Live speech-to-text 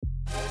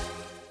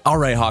All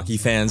right, hockey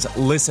fans,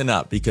 listen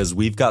up because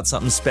we've got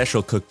something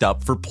special cooked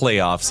up for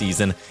playoff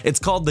season. It's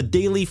called the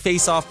Daily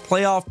Faceoff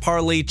Playoff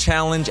Parlay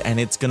Challenge, and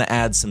it's going to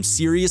add some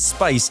serious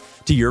spice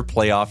to your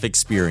playoff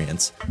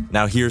experience.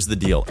 Now, here's the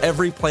deal.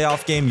 Every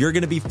playoff game, you're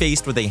going to be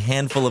faced with a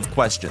handful of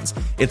questions.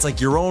 It's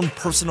like your own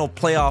personal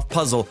playoff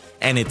puzzle,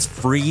 and it's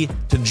free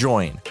to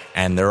join.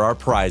 And there are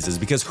prizes,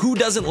 because who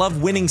doesn't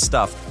love winning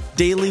stuff?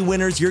 Daily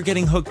winners, you're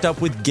getting hooked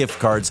up with gift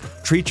cards.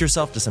 Treat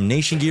yourself to some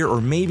Nation gear or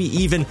maybe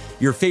even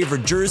your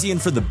favorite jersey.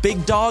 And for the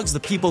big dogs, the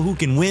people who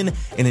can win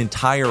an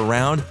entire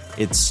round,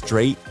 it's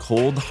straight,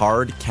 cold,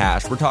 hard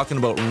cash. We're talking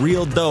about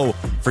real dough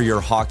for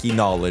your hockey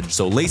knowledge.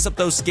 So lace up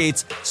those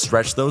skates,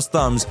 stretch those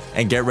thumbs,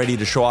 and get ready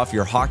to show off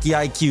your hockey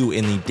IQ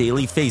in the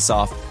Daily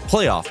Faceoff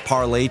Playoff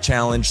Parlay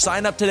Challenge.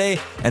 Sign up today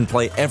and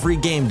play every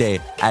game day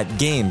at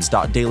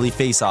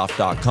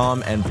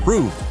games.dailyfaceoff.com and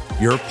prove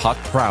your puck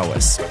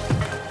prowess.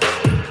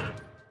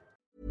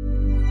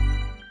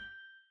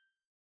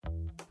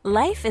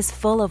 Life is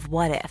full of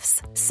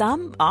what-ifs.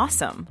 Some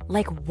awesome,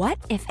 like what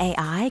if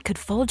AI could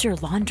fold your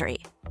laundry?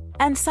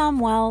 And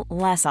some, well,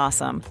 less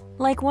awesome,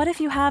 like what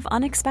if you have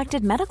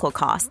unexpected medical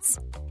costs?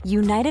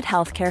 United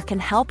Healthcare can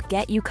help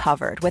get you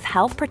covered with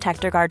Health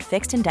Protector Guard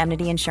fixed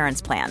indemnity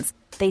insurance plans.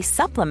 They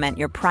supplement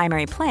your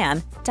primary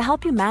plan to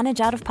help you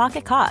manage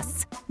out-of-pocket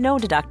costs. No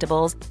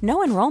deductibles,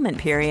 no enrollment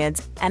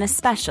periods, and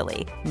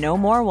especially no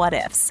more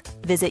what-ifs.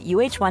 Visit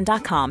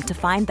uh1.com to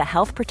find the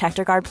Health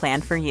Protector Guard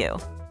plan for you.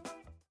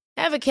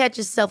 Ever catch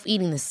yourself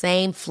eating the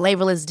same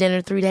flavorless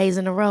dinner 3 days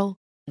in a row?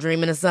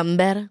 Dreaming of something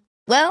better?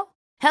 Well,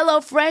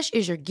 HelloFresh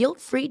is your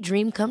guilt-free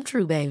dream come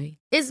true, baby.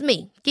 It's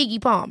me,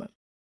 Keke Palmer.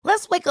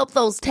 Let's wake up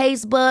those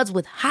taste buds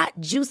with hot,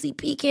 juicy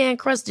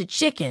pecan-crusted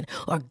chicken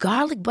or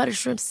garlic butter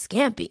shrimp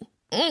scampi.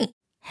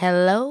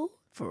 Hello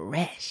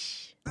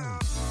Fresh.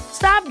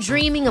 Stop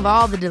dreaming of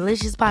all the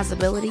delicious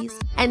possibilities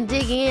and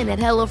dig in at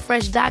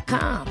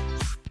HelloFresh.com.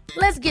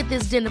 Let's get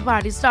this dinner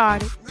party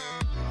started.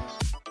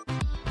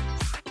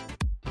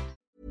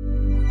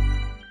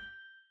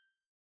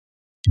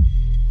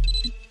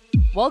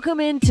 Welcome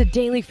into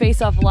Daily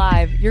Faceoff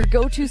Live, your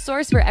go-to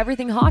source for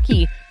everything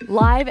hockey.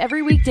 Live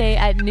every weekday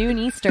at noon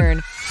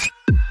Eastern.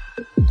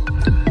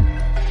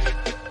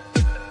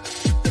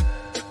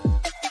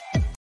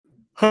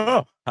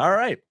 All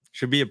right.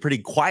 Should be a pretty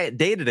quiet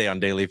day today on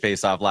Daily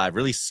Faceoff Live.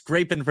 Really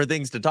scraping for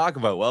things to talk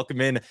about.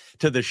 Welcome in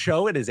to the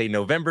show. It is a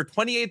November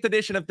 28th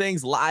edition of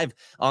things live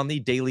on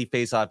the Daily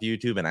Faceoff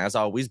YouTube. And as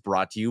always,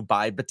 brought to you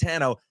by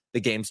Botano. The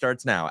game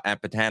starts now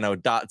at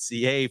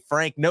botano.ca.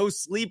 Frank, no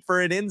sleep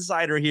for an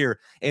insider here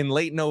in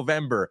late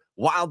November.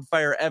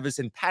 Wildfire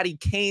Evison, Patty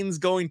Kane's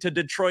going to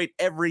Detroit.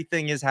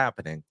 Everything is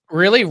happening.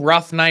 Really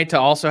rough night to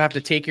also have to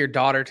take your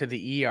daughter to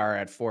the ER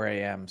at 4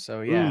 a.m.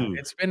 So yeah,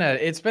 it's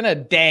been a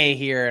day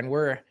here, and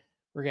we're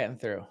getting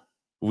through.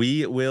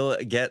 We will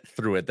get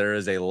through it. There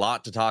is a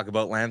lot to talk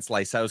about. Lance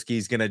Lysowski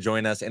is going to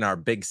join us in our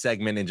big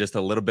segment in just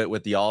a little bit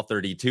with the All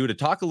 32 to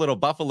talk a little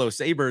Buffalo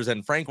Sabres.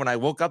 And Frank, when I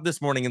woke up this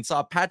morning and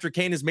saw Patrick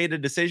Kane has made a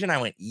decision, I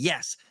went,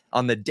 yes,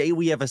 on the day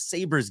we have a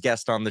Sabres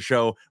guest on the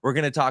show, we're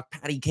going to talk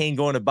Patty Kane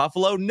going to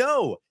Buffalo.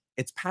 No,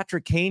 it's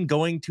Patrick Kane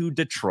going to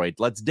Detroit.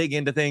 Let's dig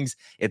into things.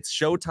 It's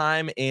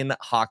Showtime in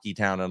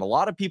Hockeytown. And a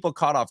lot of people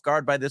caught off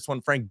guard by this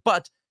one, Frank,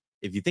 but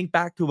if you think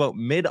back to about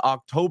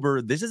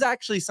mid-October, this is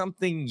actually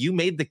something you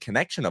made the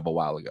connection of a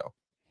while ago.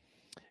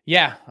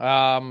 Yeah,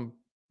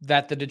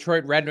 that the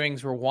Detroit Red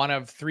Wings were one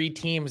of three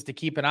teams to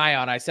keep an eye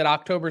on. I said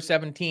October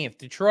 17th,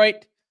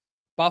 Detroit,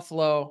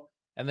 Buffalo,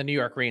 and the New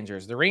York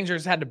Rangers. The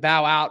Rangers had to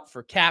bow out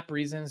for cap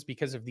reasons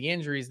because of the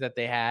injuries that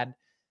they had.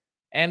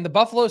 And the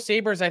Buffalo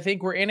Sabres, I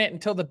think, were in it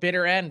until the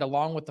bitter end,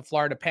 along with the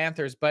Florida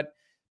Panthers. But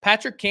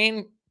Patrick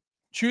Kane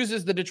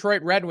chooses the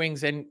Detroit Red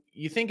Wings, and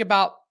you think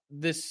about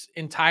this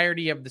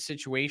entirety of the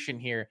situation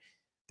here.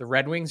 The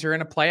Red Wings are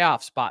in a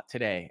playoff spot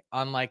today,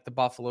 unlike the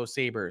Buffalo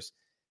Sabres.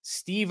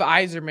 Steve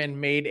Yzerman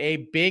made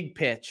a big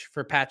pitch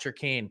for Patrick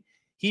Kane.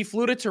 He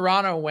flew to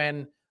Toronto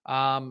when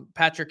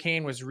Patrick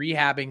Kane was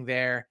rehabbing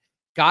there,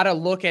 got a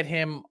look at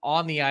him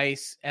on the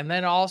ice. And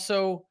then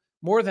also,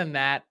 more than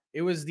that,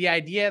 it was the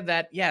idea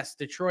that, yes,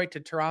 Detroit to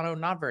Toronto,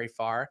 not very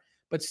far,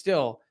 but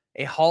still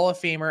a Hall of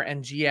Famer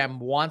and GM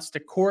wants to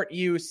court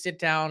you, sit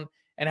down,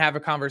 and have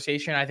a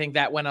conversation. I think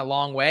that went a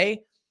long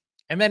way.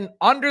 And then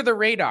under the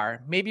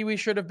radar, maybe we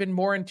should have been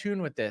more in tune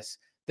with this.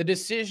 The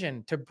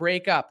decision to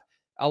break up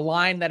a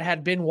line that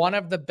had been one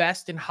of the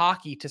best in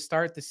hockey to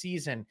start the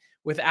season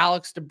with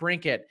Alex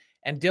DeBrincat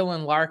and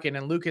Dylan Larkin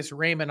and Lucas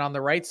Raymond on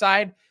the right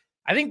side.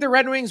 I think the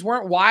Red Wings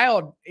weren't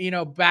wild,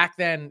 back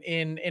then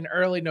in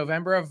early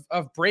November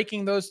of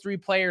breaking those three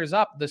players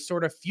up, the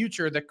sort of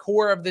future, the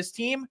core of this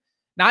team.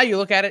 Now you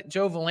look at it,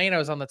 Joe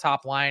Veleno's on the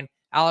top line,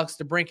 Alex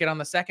DeBrincat on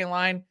the second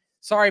line.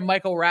 Sorry,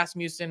 Michael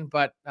Rasmussen,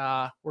 but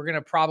we're going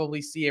to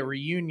probably see a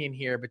reunion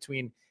here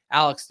between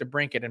Alex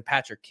DeBrincat and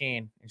Patrick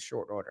Kane in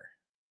short order.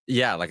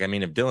 Yeah, like, I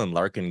mean, if Dylan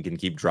Larkin can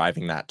keep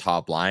driving that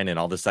top line and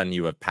all of a sudden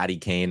you have Patty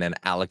Kane and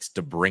Alex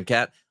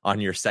DeBrincat on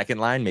your second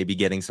line, maybe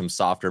getting some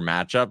softer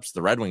matchups,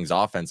 the Red Wings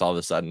offense all of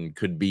a sudden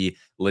could be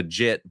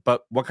legit.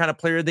 But what kind of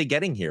player are they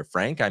getting here,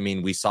 Frank? I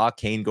mean, we saw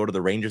Kane go to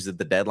the Rangers at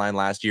the deadline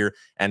last year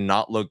and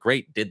not look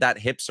great. Did that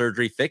hip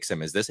surgery fix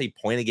him? Is this a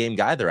point-a-game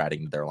guy they're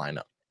adding to their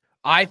lineup?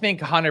 I think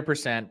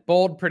 100%.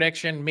 Bold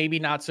prediction, maybe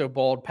not so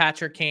bold.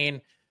 Patrick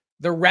Kane,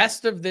 the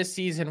rest of this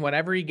season,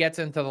 whenever he gets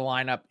into the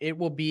lineup, it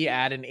will be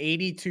at an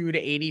 82 to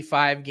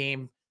 85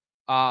 game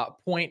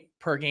point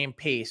per game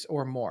pace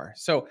or more.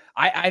 So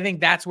I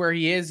think that's where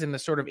he is, in the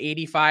sort of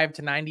 85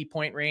 to 90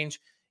 point range.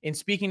 In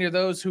speaking to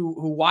those who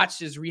watched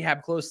his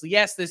rehab closely,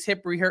 yes, this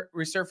hip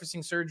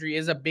resurfacing surgery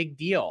is a big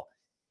deal.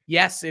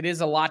 Yes, it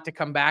is a lot to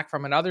come back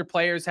from, and other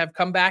players have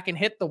come back and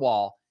hit the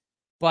wall,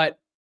 but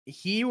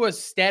he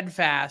was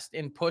steadfast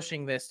in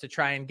pushing this to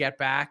try and get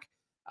back.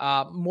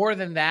 More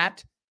than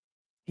that,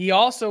 he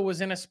also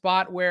was in a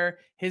spot where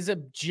his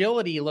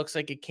agility looks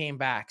like it came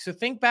back. So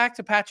think back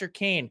to Patrick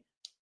Kane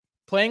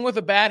playing with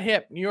a bad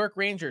hip, New York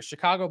Rangers,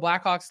 Chicago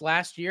Blackhawks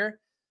last year,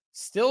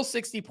 still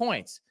 60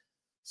 points.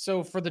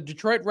 So for the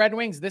Detroit Red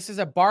Wings, this is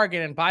a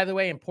bargain. And by the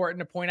way, important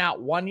to point out,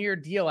 1-year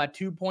deal at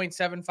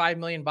 $2.75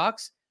 million,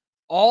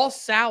 all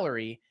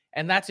salary.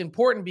 And that's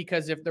important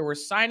because if there were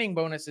signing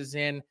bonuses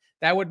in,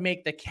 that would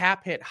make the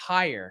cap hit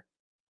higher.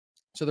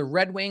 So the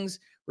Red Wings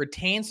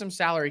retain some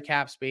salary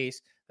cap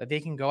space that they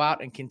can go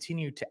out and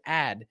continue to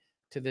add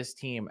to this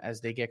team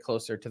as they get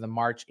closer to the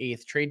March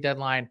 8th trade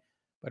deadline.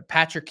 But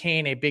Patrick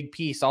Kane, a big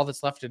piece. All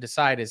that's left to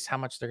decide is how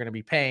much they're going to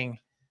be paying,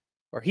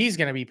 or he's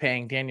going to be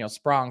paying Daniel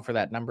Sprong for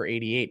that number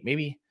 88.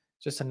 Maybe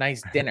just a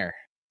nice dinner.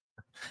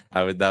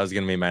 That was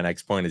going to be my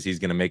next point, is he's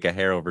going to make a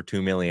hair over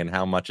 $2 million.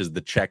 How much is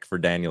the check for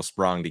Daniel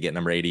Sprong to get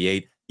number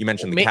 88? You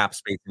mentioned the cap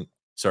space.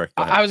 Sorry.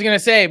 I was going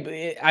to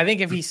say, I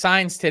think if he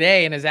signs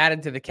today and is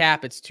added to the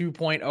cap, it's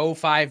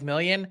 $2.05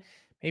 million.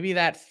 Maybe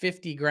that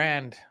 50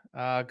 grand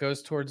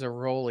goes towards a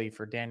rollie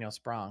for Daniel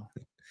Sprong.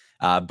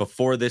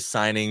 Before this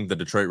signing, the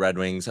Detroit Red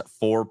Wings,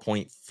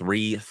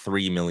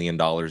 $4.33 million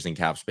in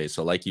cap space.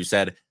 So like you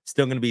said,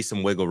 still going to be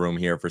some wiggle room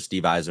here for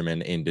Steve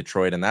Yzerman in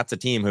Detroit. And that's a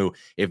team who,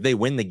 if they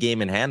win the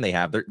game in hand they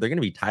have, they're going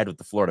to be tied with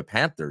the Florida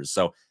Panthers.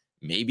 So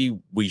maybe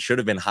we should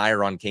have been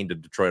higher on Kane to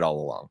Detroit all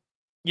along.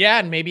 Yeah,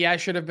 and maybe I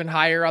should have been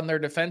higher on their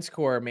defense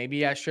core.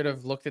 Maybe I should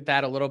have looked at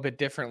that a little bit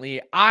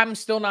differently. I'm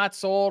still not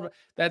sold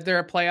that they're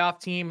a playoff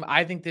team.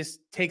 I think this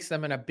takes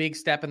them in a big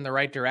step in the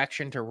right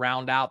direction to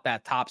round out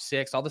that top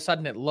six. All of a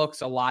sudden, it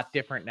looks a lot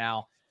different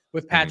now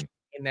with Patrick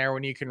in there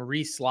when you can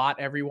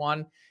re-slot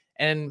everyone.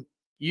 And,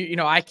 you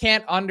know, I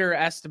can't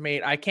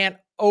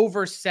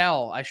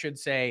oversell, I should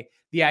say,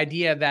 the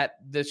idea that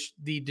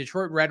the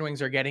Detroit Red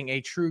Wings are getting a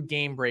true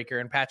game breaker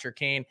in Patrick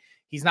Kane.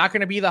 He's not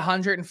going to be the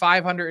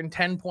 105,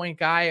 110 point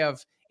guy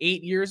of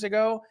 8 years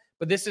ago,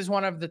 but this is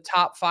one of the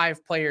top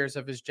 5 players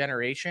of his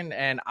generation.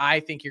 And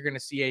I think you're going to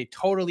see a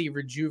totally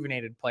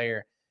rejuvenated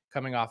player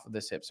coming off of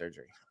this hip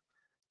surgery.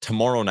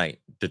 Tomorrow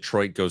night,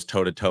 Detroit goes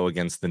toe-to-toe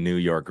against the New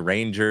York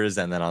Rangers.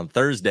 And then on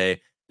Thursday,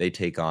 they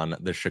take on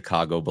the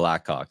Chicago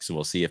Blackhawks. So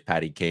we'll see if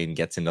Patty Kane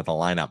gets into the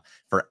lineup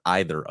for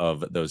either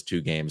of those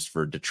two games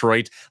for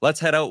Detroit. Let's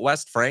head out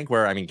west, Frank,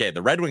 where, I mean,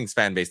 the Red Wings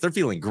fan base, they're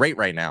feeling great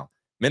right now.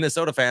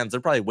 Minnesota fans,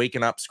 they're probably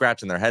waking up,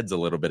 scratching their heads a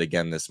little bit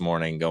again this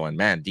morning, going,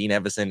 man, Dean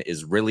Evason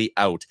is really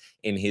out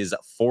in his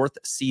 4th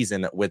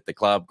season with the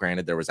club.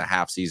 Granted, there was a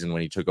half season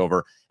when he took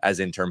over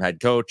as interim head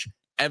coach.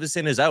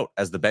 Evason is out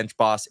as the bench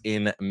boss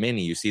in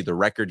Mini. You see the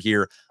record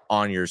here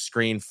on your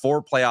screen.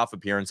 4 playoff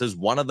appearances.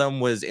 One of them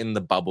was in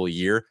the bubble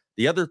year.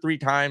 The other 3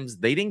 times,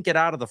 they didn't get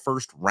out of the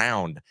first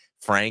round,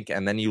 Frank.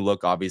 And then you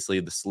look, obviously,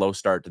 the slow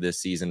start to this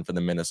season for the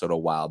Minnesota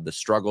Wild, the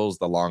struggles,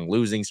 the long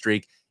losing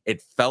streak.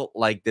 It felt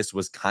like this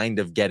was kind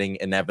of getting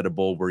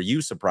inevitable. Were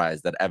you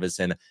surprised that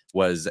Evason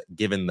was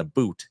given the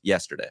boot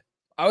yesterday?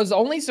 I was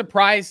only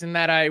surprised in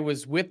that I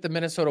was with the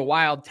Minnesota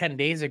Wild 10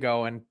 days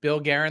ago, and Bill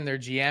Guerin, their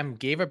GM,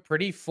 gave a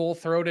pretty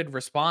full-throated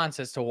response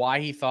as to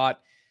why he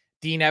thought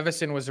Dean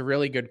Evason was a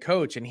really good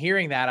coach. And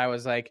hearing that, I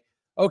was like,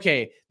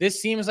 okay,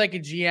 this seems like a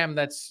GM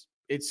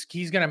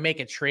he's going to make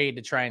a trade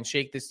to try and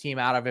shake this team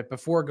out of it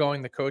before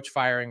going the coach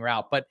firing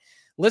route. But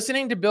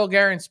listening to Bill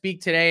Guerin speak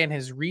today and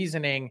his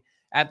reasoning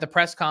at the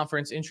press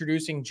conference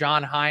introducing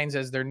John Hines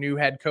as their new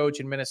head coach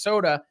in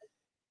Minnesota,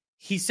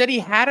 he said he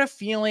had a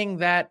feeling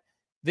that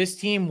this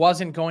team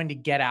wasn't going to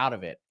get out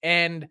of it.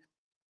 And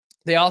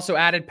they also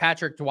added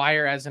Patrick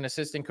Dwyer as an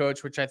assistant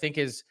coach, which I think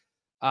is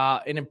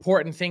an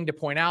important thing to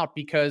point out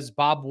because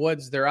Bob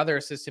Woods, their other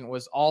assistant,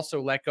 was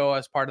also let go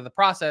as part of the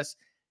process.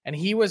 And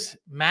he was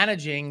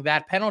managing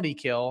that penalty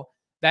kill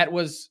that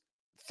was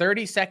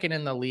 32nd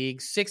in the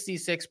league,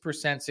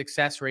 66%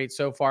 success rate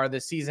so far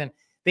this season.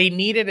 They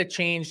needed a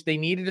change. They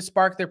needed to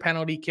spark their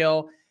penalty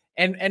kill.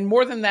 And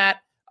more than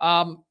that,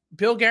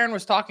 Bill Guerin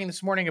was talking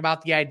this morning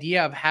about the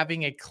idea of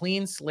having a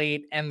clean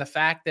slate and the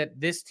fact that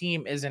this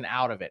team isn't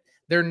out of it.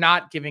 They're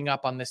not giving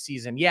up on this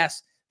season.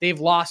 Yes, they've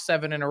lost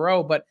 7 in a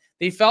row, but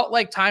they felt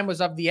like time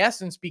was of the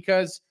essence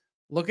because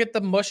look at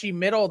the mushy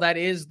middle that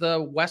is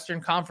the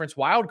Western Conference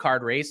wildcard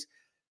race.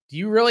 Do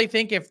you really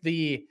think if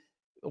the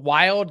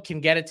Wild can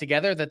get it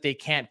together that they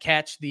can't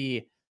catch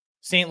the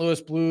St.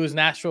 Louis Blues,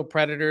 Nashville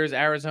Predators,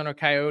 Arizona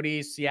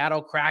Coyotes,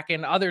 Seattle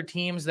Kraken, other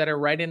teams that are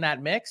right in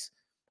that mix?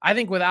 I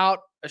think without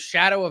a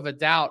shadow of a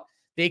doubt,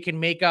 they can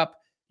make up,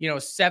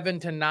 7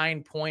 to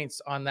 9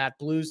 points on that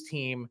Blues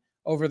team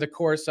over the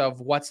course of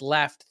what's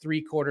left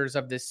 3/4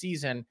 of this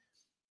season.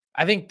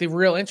 I think the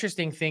real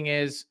interesting thing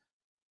is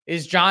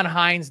John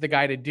Hines the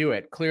guy to do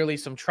it? Clearly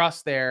some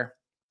trust there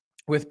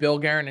with Bill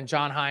Guerin and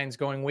John Hines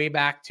going way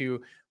back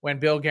to when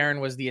Bill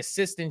Guerin was the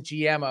assistant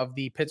GM of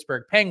the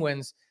Pittsburgh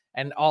Penguins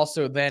and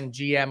also then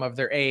GM of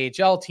their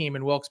AHL team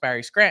in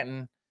Wilkes-Barre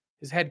Scranton.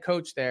 His head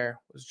coach there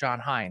was John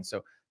Hines.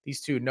 So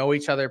these two know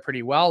each other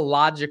pretty well,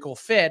 logical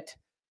fit,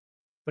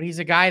 but he's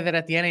a guy that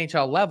at the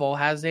NHL level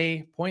has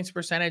a points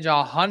percentage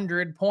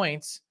 100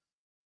 points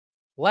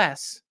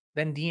less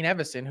than Dean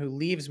Evason, who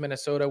leaves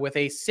Minnesota with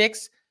a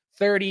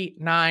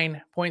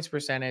 .639 points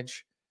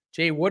percentage.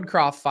 Jay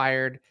Woodcroft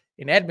fired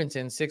in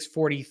Edmonton,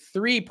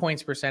 .643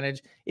 points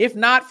percentage. If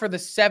not for the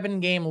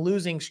 7-game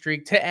losing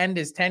streak to end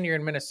his tenure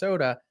in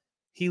Minnesota,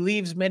 he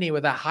leaves Minnie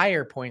with a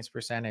higher points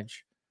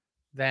percentage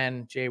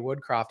than Jay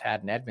Woodcroft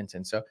had in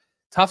Edmonton. So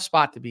tough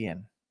spot to be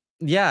in.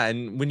 Yeah,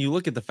 and when you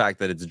look at the fact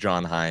that it's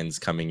John Hines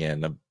coming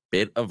in, a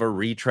bit of a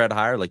retread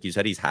hire, like you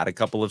said, he's had a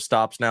couple of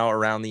stops now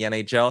around the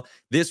NHL.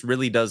 This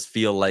really does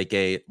feel like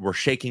we're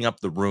shaking up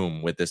the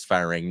room with this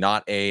firing,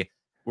 not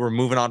we're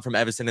moving on from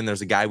Evason and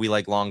there's a guy we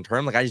like long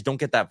term. Like, I just don't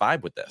get that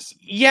vibe with this.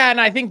 Yeah,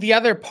 and I think the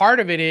other part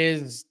of it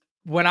is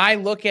when I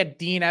look at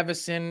Dean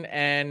Evason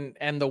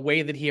and the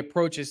way that he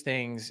approaches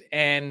things,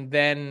 and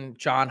then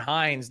John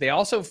Hines, they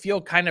also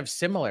feel kind of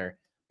similar.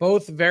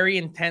 Both very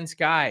intense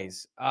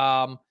guys.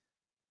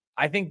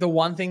 I think the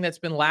one thing that's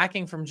been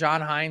lacking from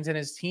John Hines and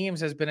his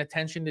teams has been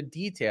attention to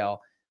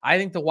detail. I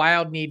think the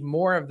Wild need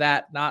more of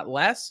that, not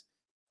less.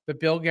 But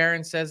Bill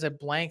Guerin says a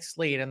blank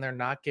slate, and they're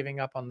not giving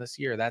up on this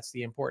year. That's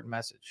the important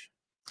message.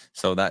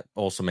 So that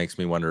also makes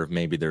me wonder if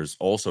maybe there's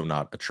also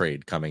not a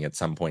trade coming at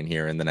some point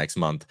here in the next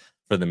month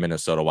for the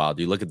Minnesota Wild.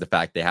 You look at the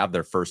fact they have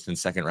their first and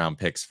second round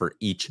picks for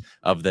each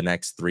of the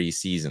next 3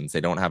 seasons.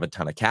 They don't have a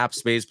ton of cap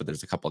space, but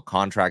there's a couple of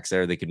contracts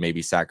there they could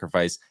maybe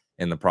sacrifice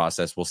in the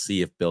process. We'll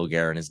see if Bill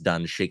Guerin is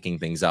done shaking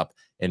things up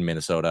in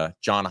Minnesota.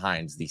 John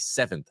Hines, the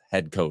 7th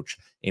head coach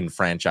in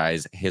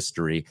franchise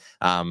history.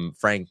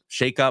 Frank,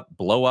 shake up,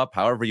 blow up,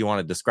 however you want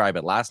to describe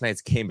it. Last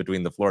night's game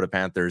between the Florida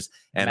Panthers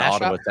and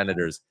Ottawa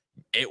Senators,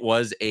 it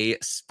was a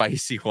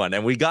spicy one.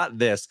 And we got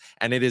this,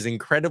 and it is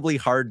incredibly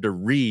hard to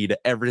read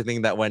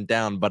everything that went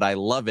down, but I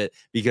love it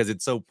because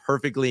it so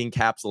perfectly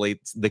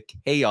encapsulates the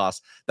chaos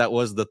that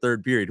was the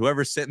third period.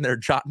 Whoever's sitting there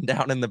jotting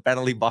down in the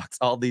penalty box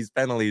all these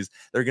penalties,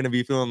 they're going to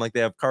be feeling like they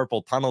have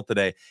carpal tunnel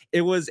today.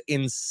 It was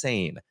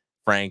insane,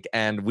 Frank,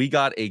 and we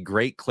got a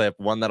great clip,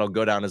 one that'll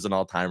go down as an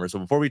all-timer. So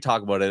before we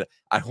talk about it,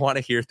 I want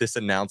to hear this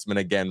announcement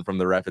again from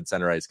the ref at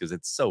center ice because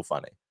it's so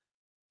funny.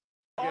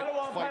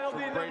 Ottawa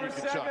penalty number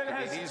 7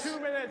 has 2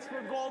 minutes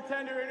for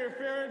goaltender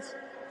interference,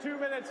 2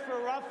 minutes for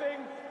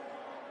roughing.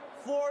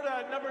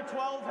 Florida number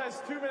 12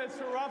 has 2 minutes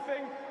for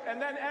roughing, and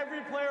then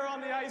every player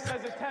on the ice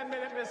has a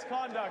 10-minute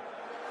misconduct.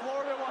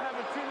 Florida will have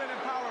a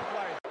 2-minute power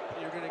play.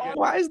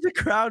 Why is the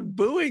crowd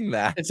booing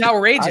that? It's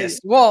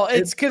outrageous.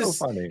 It's because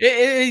so funny.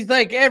 It's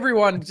like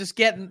everyone just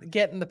getting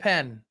the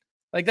pen.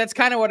 Like, that's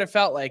kind of what it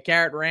felt like.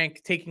 Garrett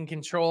Rank taking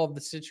control of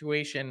the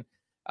situation.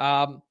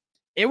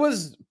 It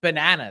was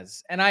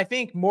bananas. And I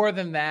think more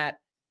than that,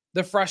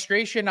 the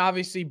frustration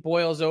obviously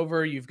boils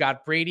over. You've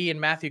got Brady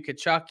and Matthew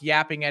Tkachuk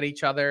yapping at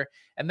each other,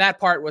 and that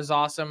part was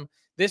awesome.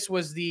 This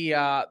was the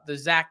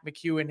Zach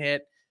McEwen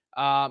hit.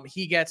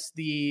 He gets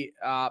the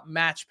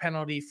match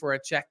penalty for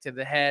a check to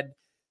the head.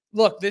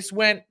 Look, this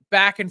went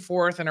back and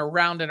forth and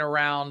around and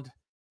around.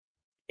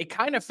 It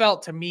kind of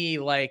felt to me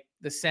like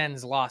the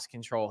Sens lost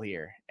control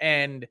here.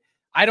 And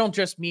I don't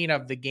just mean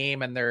of the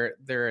game and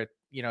their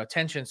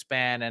attention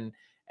span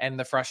and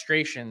the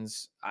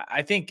frustrations.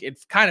 I think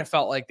it kind of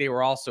felt like they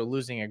were also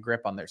losing a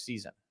grip on their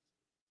season.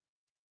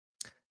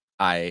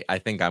 I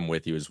think I'm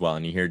with you as well.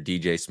 And you hear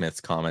DJ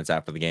Smith's comments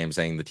after the game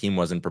saying the team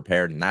wasn't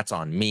prepared, and that's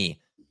on me.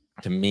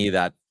 To me,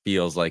 that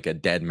feels like a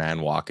dead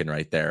man walking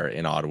right there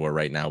in Ottawa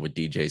right now with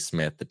DJ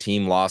Smith. The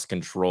team lost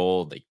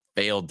control. They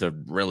failed to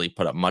really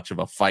put up much of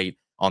a fight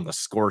on the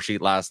score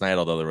sheet last night,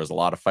 although there was a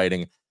lot of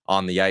fighting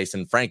on the ice.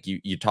 And Frank,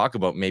 you talk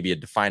about maybe a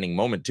defining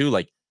moment too,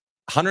 like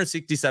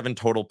 167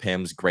 total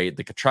PIMs, great.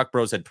 The Tkachuk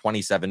Bros had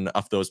 27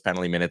 of those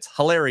penalty minutes.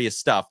 Hilarious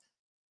stuff.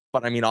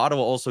 But I mean,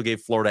 Ottawa also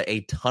gave Florida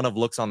a ton of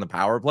looks on the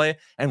power play,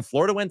 and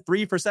Florida went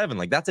 3 for 7.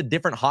 Like, that's a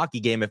different hockey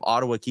game if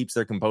Ottawa keeps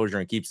their composure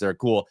and keeps their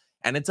cool.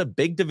 And it's a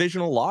big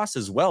divisional loss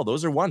as well.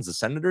 Those are ones. The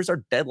Senators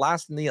are dead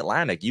last in the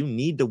Atlantic. You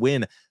need to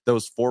win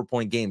those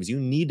 4-point games. You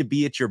need to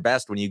be at your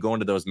best when you go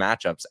into those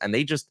matchups. And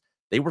they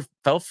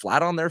fell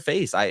flat on their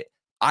face. I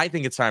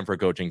think it's time for a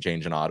coaching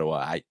change in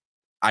Ottawa.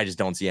 I just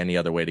don't see any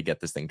other way to get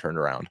this thing turned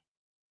around.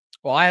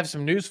 Well, I have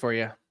some news for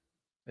you.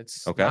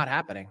 It's not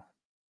happening.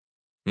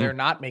 They're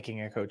not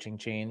making a coaching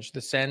change. The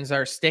Sens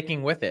are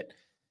sticking with it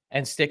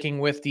and sticking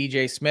with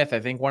DJ Smith. I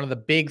think one of the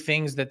big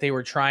things that they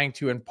were trying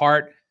to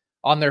impart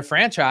on their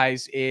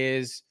franchise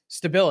is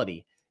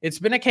stability. It's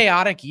been a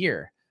chaotic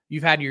year.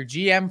 You've had your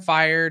GM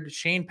fired,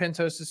 Shane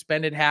Pinto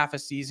suspended half a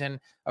season,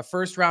 a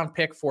first-round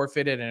pick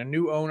forfeited, and a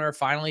new owner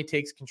finally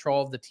takes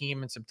control of the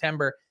team in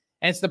September.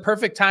 And it's the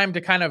perfect time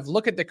to kind of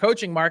look at the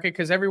coaching market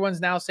because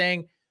everyone's now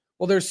saying,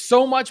 well, there's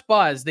so much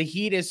buzz. The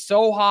heat is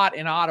so hot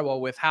in Ottawa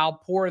with how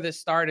poor this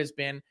start has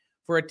been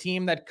for a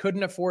team that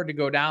couldn't afford to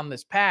go down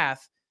this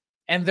path.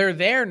 And they're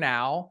there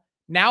now.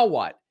 Now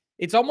what?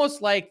 It's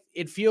almost like,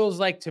 it feels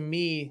like to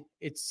me,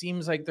 it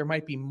seems like there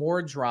might be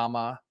more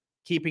drama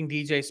keeping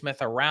DJ Smith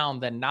around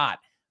than not.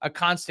 A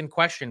constant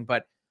question,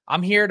 but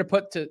I'm here to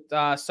put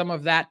some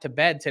of that to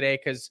bed today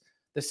because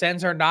the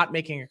Sens are not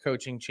making a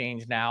coaching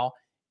change now.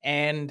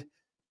 And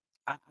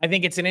I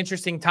think it's an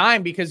interesting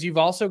time because you've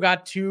also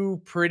got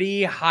two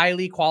pretty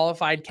highly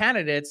qualified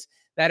candidates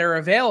that are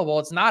available.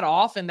 It's not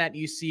often that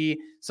you see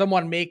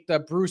someone make the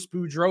Bruce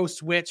Boudreau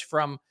switch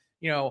from,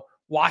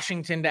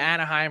 Washington to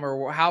Anaheim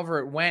or however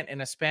it went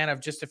in a span of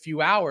just a few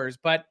hours.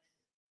 But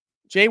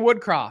Jay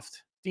Woodcroft,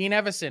 Dean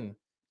Evason,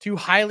 two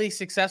highly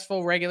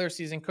successful regular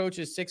season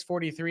coaches,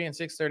 643 and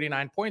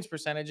 639 points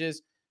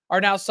percentages,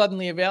 are now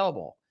suddenly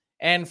available.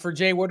 And for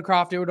Jay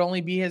Woodcroft, it would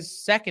only be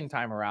his second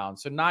time around.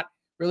 So not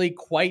really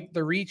quite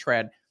the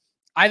retread.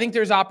 I think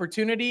there's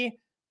opportunity.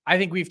 I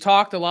think we've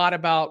talked a lot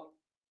about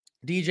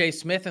DJ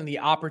Smith and the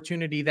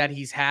opportunity that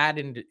he's had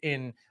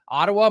in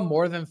Ottawa,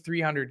 more than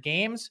 300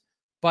 games.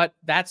 But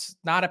that's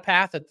not a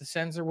path that the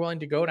Sens are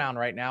willing to go down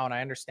right now, and I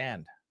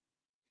understand.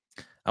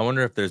 I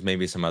wonder if there's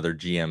maybe some other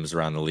GMs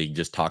around the league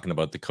just talking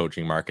about the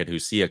coaching market who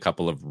see a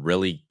couple of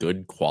really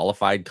good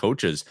qualified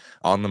coaches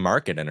on the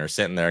market and are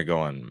sitting there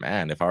going,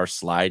 man, if our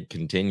slide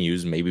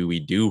continues, maybe we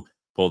do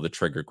pull the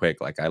trigger quick.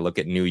 Like I look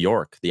at New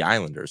York, the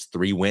Islanders,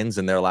 3 wins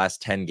in their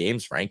last 10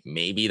 games, Frank.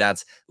 Maybe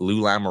that's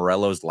Lou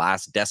Lamoriello's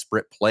last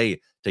desperate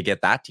play to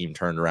get that team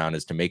turned around,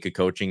 is to make a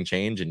coaching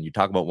change. And you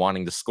talk about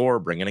wanting to score,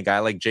 bring in a guy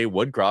like Jay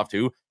Woodcroft,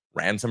 who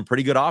ran some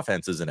pretty good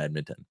offenses in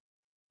Edmonton.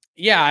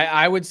 Yeah,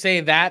 I would say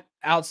that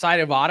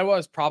outside of Ottawa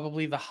is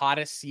probably the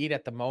hottest seat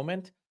at the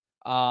moment.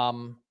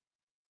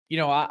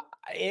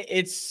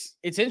 It's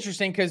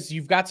interesting because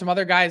you've got some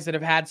other guys that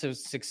have had some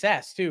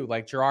success too,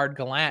 like Gerard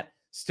Gallant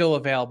still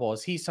available.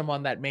 Is he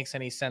someone that makes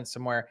any sense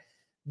somewhere?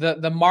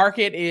 The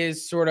market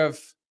is sort of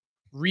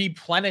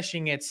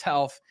replenishing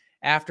itself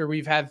after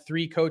we've had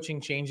 3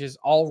 coaching changes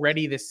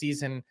already this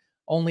season,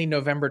 only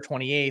November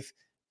 28th,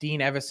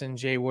 Dean Evason,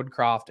 Jay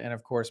Woodcroft, and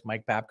of course,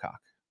 Mike Babcock.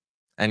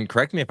 And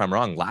correct me if I'm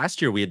wrong,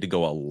 last year we had to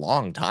go a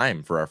long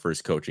time for our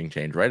first coaching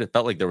change, right? It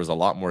felt like there was a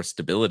lot more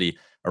stability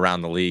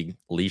around the league.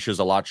 Leash is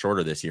a lot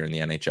shorter this year in the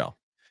NHL.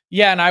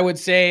 Yeah, and I would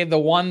say the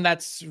one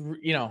that's,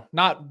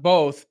 not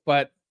both,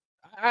 but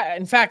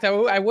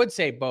I would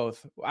say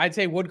both. I'd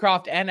say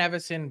Woodcroft and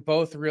Evason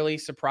both really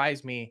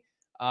surprised me.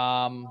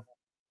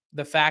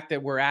 The fact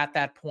that we're at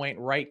that point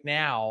right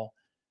now,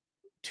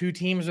 2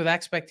 teams with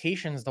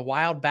expectations, the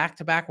Wild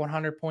back-to-back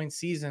 100-point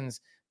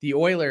seasons, the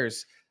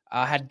Oilers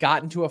had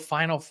gotten to a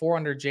Final Four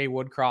under Jay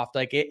Woodcroft.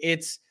 Like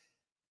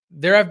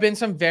there have been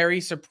some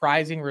very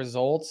surprising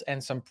results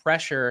and some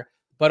pressure,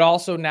 but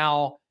also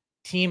now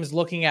teams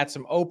looking at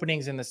some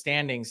openings in the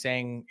standings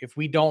saying, if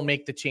we don't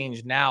make the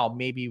change now,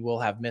 maybe we'll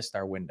have missed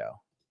our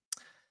window.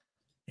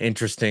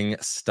 Interesting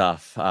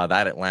stuff.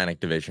 That Atlantic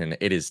division,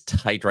 it is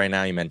tight right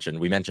now.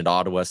 We mentioned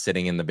Ottawa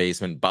sitting in the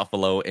basement,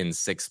 Buffalo in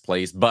 6th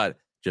place, but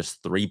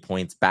just 3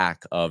 points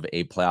back of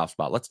a playoff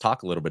spot. Let's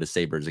talk a little bit of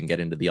Sabres and get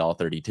into the All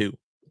 32.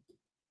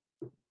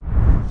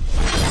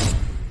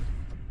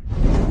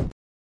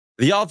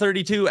 The All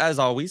 32, as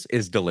always,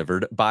 is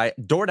delivered by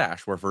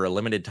DoorDash, where for a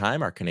limited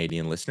time, our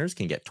Canadian listeners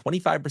can get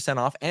 25%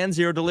 off and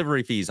 0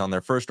 delivery fees on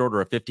their first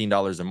order of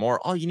 $15 or more.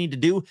 All you need to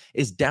do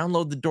is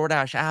download the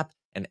DoorDash app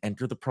and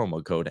enter the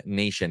promo code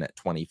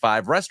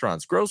NATION25.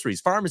 Restaurants,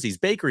 groceries, pharmacies,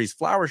 bakeries,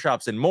 flower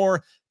shops, and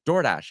more.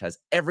 DoorDash has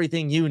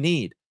everything you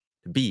need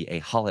to be a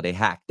holiday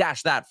hack.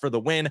 Dash that for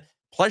the win.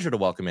 Pleasure to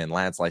welcome in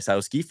Lance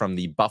Lysowski from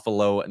the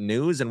Buffalo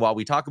News. And while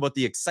we talk about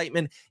the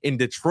excitement in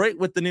Detroit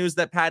with the news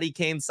that Patty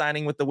Kane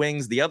signing with the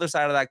Wings, the other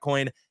side of that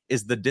coin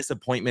is the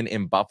disappointment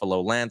in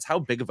Buffalo. Lance, how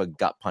big of a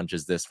gut punch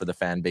is this for the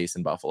fan base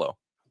in Buffalo?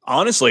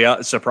 Honestly,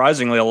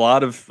 surprisingly, a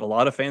lot of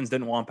fans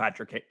didn't want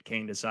Patrick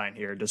Kane to sign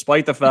here,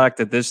 despite the fact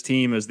that this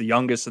team is the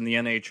youngest in the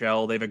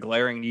NHL. They have a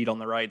glaring need on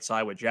the right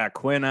side with Jack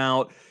Quinn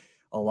out.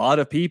 A lot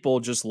of people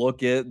just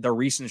look at the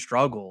recent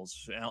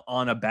struggles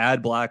on a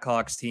bad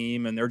Blackhawks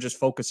team, and they're just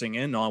focusing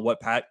in on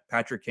what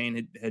Patrick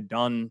Kane had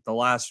done the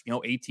last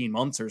 18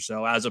 months or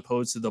so, as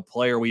opposed to the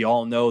player we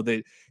all know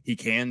that he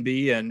can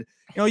be. And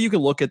you can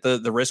look at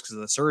the risks of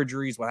the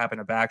surgeries, what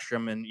happened to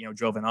Backstrom and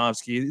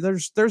Jovanovski.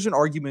 There's an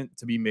argument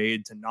to be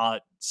made to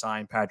not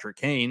sign Patrick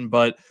Kane,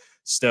 but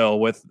still,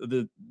 with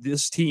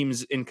this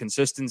team's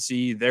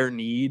inconsistency, their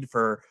need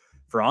for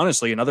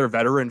honestly another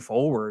veteran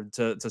forward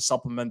to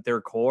supplement their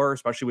core,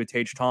 especially with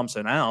Tage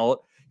Thompson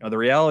out, the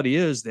reality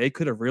is they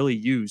could have really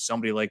used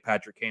somebody like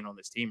Patrick Kane on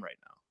this team right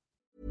now.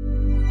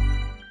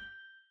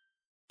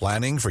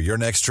 Planning for your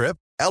next trip?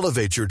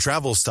 Elevate your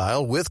travel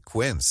style with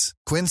Quince.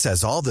 Quince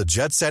has all the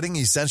jet-setting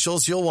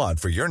essentials you'll want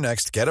for your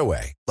next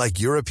getaway, like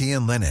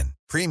European linen,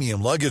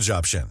 premium luggage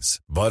options,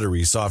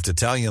 buttery soft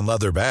Italian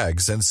leather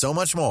bags, and so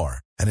much more.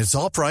 And it's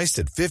all priced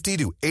at 50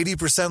 to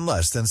 80%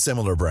 less than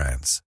similar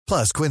brands.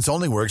 Plus, Quince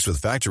only works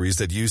with factories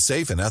that use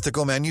safe and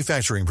ethical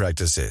manufacturing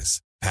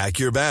practices. Pack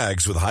your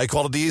bags with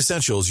high-quality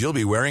essentials you'll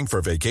be wearing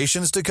for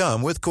vacations to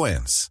come with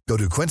Quince. Go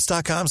to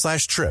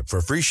quince.com/trip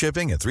for free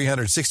shipping and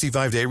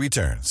 365-day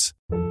returns.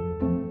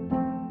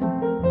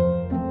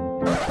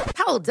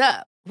 Hold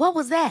up. What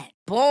was that?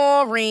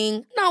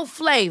 Boring. No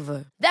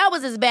flavor. That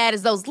was as bad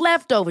as those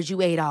leftovers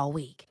you ate all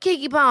week.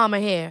 Keke Palmer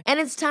here, and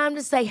it's time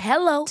to say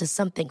hello to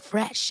something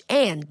fresh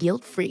and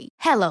guilt-free.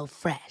 Hello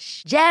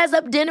Fresh. Jazz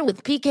up dinner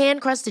with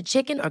pecan-crusted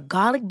chicken or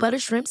garlic butter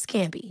shrimp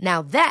scampi.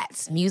 Now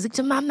that's music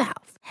to my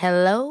mouth.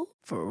 Hello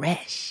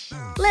Fresh.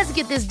 Let's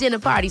get this dinner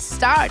party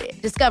started.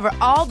 Discover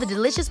all the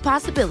delicious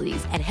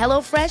possibilities at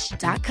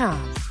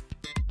hellofresh.com.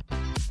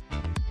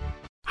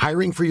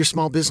 Hiring for your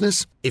small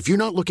business? If you're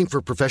not looking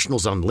for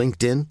professionals on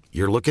LinkedIn,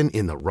 you're looking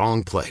in the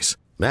wrong place.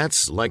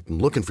 That's like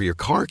looking for your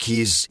car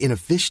keys in a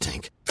fish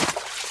tank.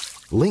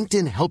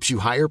 LinkedIn helps you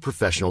hire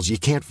professionals you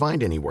can't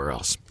find anywhere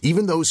else,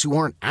 even those who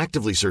aren't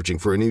actively searching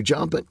for a new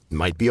job but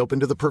might be open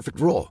to the perfect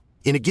role.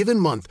 In a given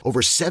month, over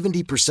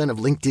 70% of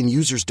LinkedIn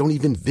users don't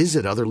even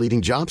visit other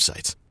leading job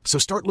sites. So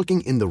start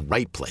looking in the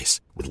right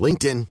place. With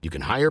LinkedIn, you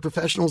can hire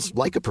professionals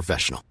like a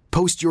professional.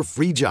 Post your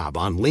free job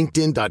on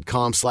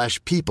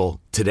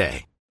linkedin.com/people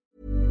today.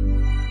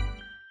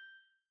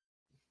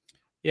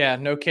 Yeah,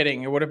 no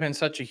kidding. It would have been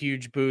such a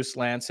huge boost,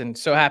 Lance, and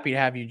so happy to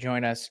have you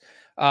join us.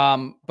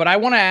 But I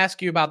want to ask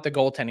you about the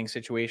goaltending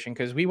situation,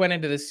 because we went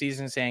into this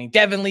season saying,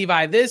 Devin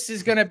Levi, this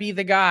is going to be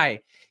the guy.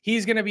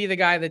 He's going to be the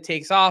guy that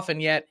takes off,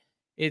 and yet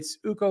it's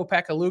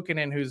Ukko-Pekka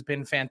Luukkonen who's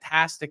been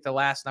fantastic the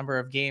last number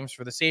of games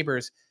for the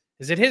Sabres.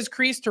 Is it his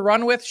crease to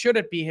run with? Should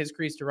it be his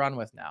crease to run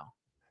with now?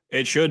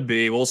 It should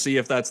be. We'll see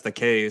if that's the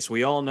case.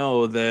 We all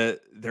know that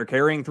they're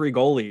carrying 3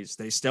 goalies.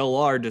 They still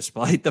are,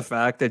 despite the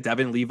fact that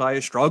Devin Levi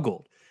has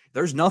struggled.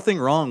 There's nothing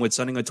wrong with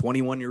sending a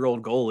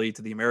 21-year-old goalie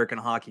to the American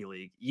Hockey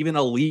League. Even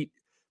elite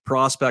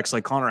prospects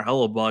like Connor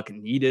Hellebuck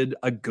needed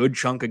a good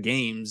chunk of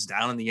games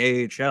down in the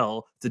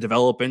AHL to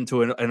develop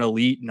into an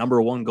elite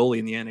number 1 goalie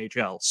in the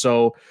NHL.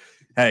 So,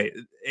 hey,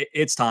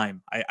 it's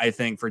time, I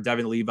think, for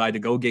Devin Levi to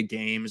go get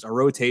games. A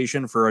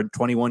rotation for a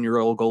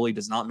 21-year-old goalie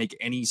does not make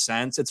any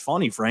sense. It's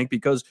funny, Frank,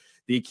 because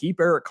they keep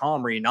Eric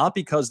Comrie, not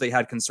because they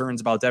had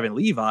concerns about Devin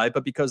Levi,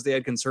 but because they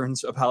had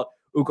concerns about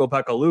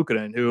Ukko-Pekka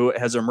Luukkonen, who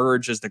has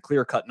emerged as the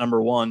clear-cut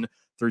number 1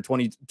 through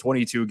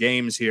 22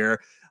 games here.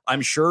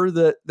 I'm sure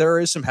that there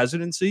is some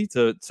hesitancy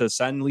to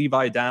send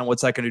Levi down.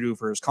 What's that going to do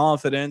for his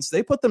confidence?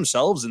 They put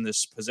themselves in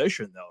this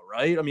position, though,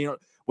 right? I mean,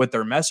 with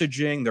their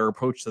messaging, their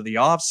approach to the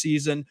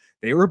offseason,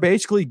 they were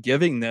basically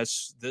giving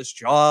this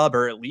job,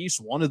 or at least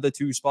one of the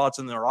 2 spots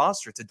in the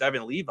roster, to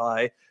Devin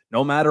Levi,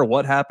 no matter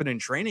what happened in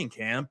training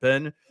camp.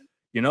 And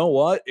you know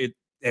what?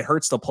 It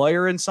hurts the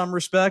player in some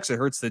respects. It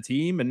hurts the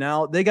team. And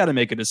now they got to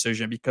make a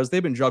decision, because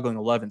they've been juggling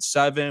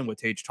 11-7 with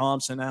Tage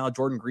Thompson now.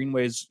 Jordan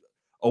Greenway's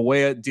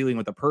away at dealing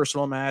with a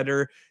personal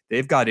matter.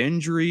 They've got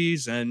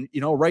injuries. And,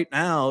 right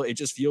now it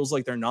just feels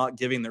like they're not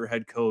giving their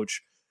head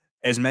coach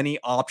as many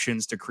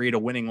options to create a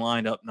winning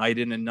lineup night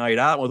in and night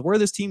out. With where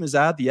this team is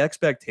at, the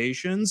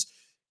expectations,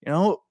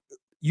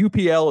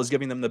 UPL is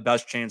giving them the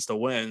best chance to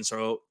win.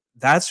 So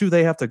that's who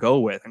they have to go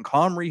with. And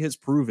Comrie has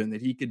proven that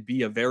he could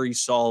be a very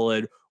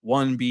solid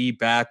 1B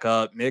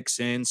backup, mix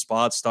in,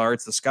 spot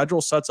starts. The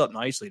schedule sets up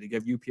nicely to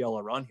give UPL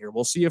a run here.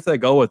 We'll see if they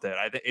go with it.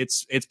 I think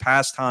it's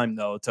past time,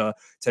 though, to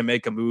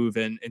make a move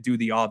and do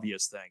the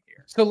obvious thing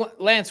here. So,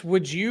 Lance,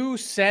 would you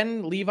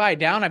send Levi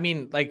down? I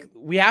mean,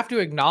 we have to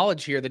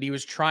acknowledge here that he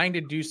was trying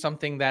to do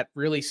something that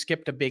really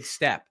skipped a big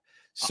step.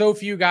 So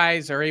few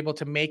guys are able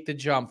to make the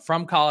jump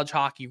from college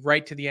hockey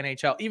right to the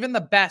NHL. Even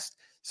the best,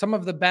 some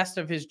of the best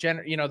of his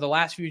the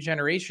last few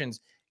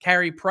generations,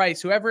 Carey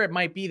Price, whoever it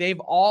might be, they've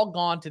all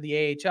gone to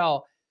the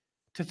AHL.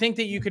 To think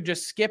that you could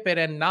just skip it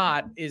and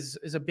not is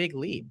a big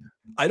leap.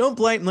 I don't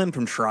blame Lynn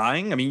from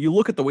trying. I mean, you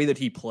look at the way that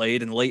he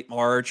played in late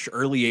March,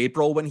 early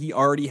April, when he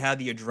already had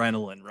the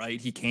adrenaline, right?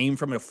 He came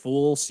from a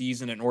full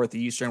season at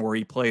Northeastern where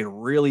he played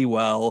really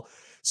well.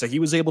 So he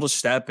was able to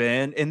step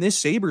in, and this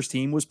Sabres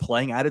team was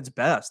playing at its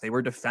best. They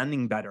were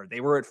defending better.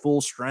 They were at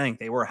full strength.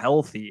 They were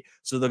healthy.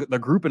 So the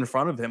group in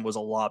front of him was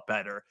a lot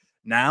better.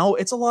 Now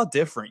it's a lot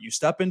different. You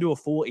step into a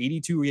full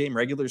 82-game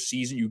regular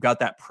season. You've got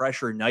that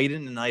pressure night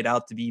in and night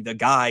out to be the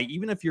guy.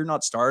 Even if you're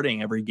not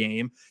starting every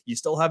game, you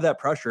still have that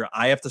pressure.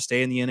 I have to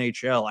stay in the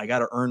NHL. I got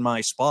to earn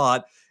my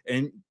spot.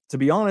 And to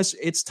be honest,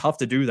 it's tough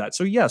to do that.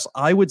 So yes,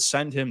 I would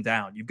send him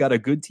down. You've got a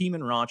good team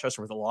in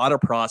Rochester with a lot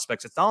of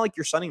prospects. It's not like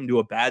you're sending him to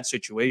a bad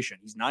situation.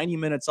 He's 90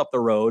 minutes up the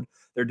road.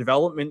 Their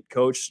development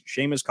coach,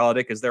 Seamus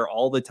Kotick, is there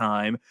all the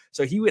time.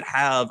 So he would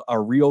have a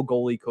real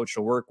goalie coach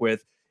to work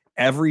with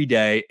every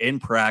day in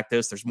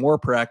practice. There's more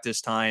practice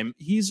time.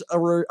 He's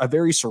a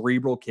very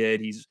cerebral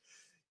kid. He's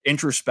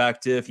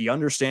introspective. He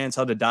understands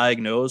how to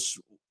diagnose,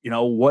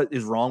 what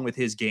is wrong with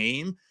his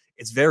game.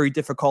 It's very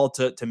difficult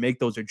to make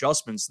those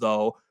adjustments,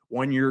 though,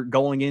 when you're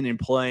going in and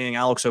playing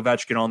Alex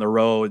Ovechkin on the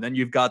road. Then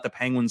you've got the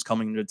Penguins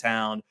coming to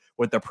town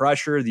with the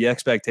pressure, the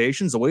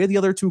expectations, the way the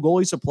other two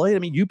goalies have played. I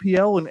mean,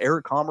 UPL and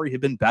Eric Comrie have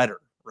been better,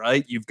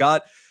 right? You've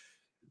got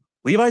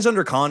Levi's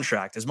under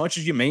contract. As much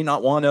as you may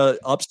not want to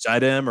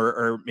upset him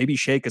or maybe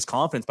shake his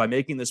confidence by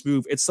making this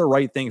move, it's the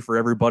right thing for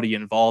everybody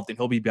involved, and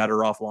he'll be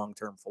better off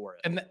long-term for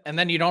it. And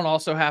then you don't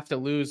also have to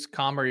lose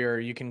Comrie, or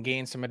you can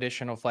gain some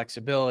additional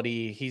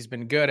flexibility. He's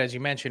been good, as you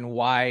mentioned.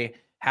 Why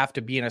have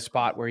to be in a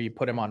spot where you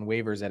put him on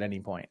waivers at any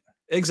point?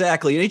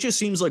 Exactly. And it just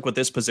seems like with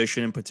this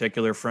position in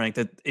particular, Frank,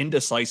 that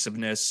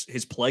indecisiveness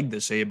has plagued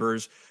the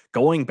Sabres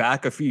going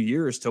back a few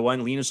years to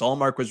when Linus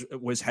Ullmark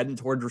was heading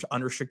toward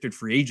unrestricted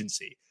free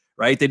agency.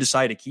 Right? They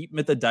decided to keep him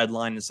at the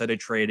deadline instead of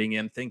trading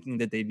him, thinking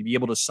that they'd be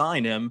able to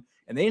sign him,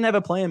 and they didn't have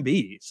a plan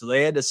B. So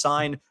they had to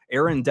sign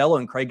Aaron Della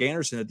and Craig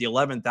Anderson at the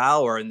 11th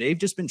hour, and they've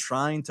just been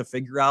trying to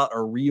figure out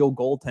a real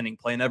goaltending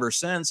plan ever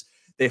since.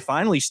 They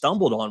finally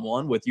stumbled on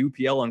one with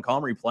UPL and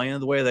Comrie playing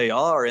the way they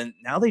are, and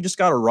now they just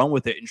got to run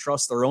with it and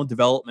trust their own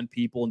development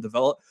people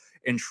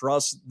and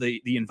trust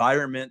the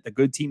environment, the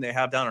good team they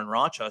have down in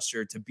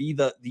Rochester to be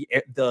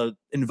the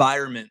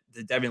environment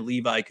that Devin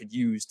Levi could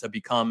use to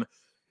become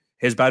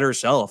his better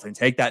self and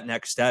take that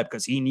next step,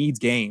 because he needs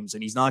games,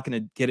 and he's not going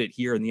to get it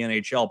here in the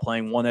NHL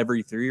playing one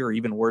every three or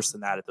even worse than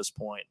that at this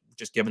point,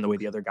 just given the way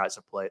the other guys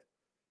have played.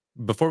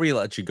 Before we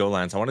let you go,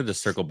 Lance, I wanted to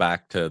circle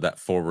back to that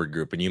forward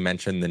group, and you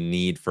mentioned the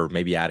need for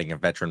maybe adding a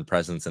veteran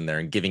presence in there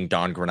and giving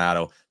Don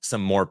Granato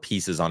some more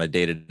pieces on a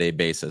day-to-day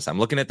basis. I'm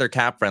looking at their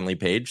cap-friendly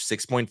page,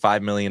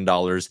 $6.5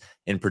 million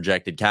in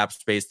projected cap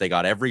space. They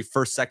got every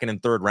first, second,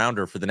 and third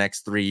rounder for the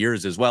next 3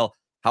 years as well.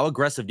 How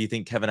aggressive do you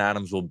think Kevin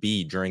Adams will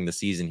be during the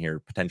season here,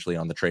 potentially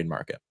on the trade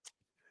market?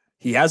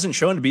 He hasn't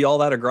shown to be all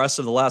that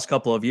aggressive the last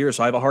couple of years,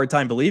 so I have a hard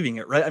time believing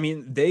it, right? I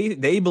mean,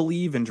 they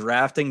believe in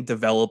drafting,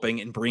 developing,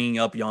 and bringing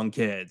up young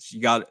kids.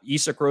 You got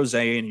Isak Rose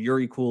and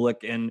Yuri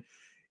Kulik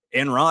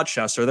in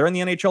Rochester. They're in the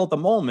NHL at the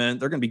moment.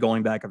 They're going to be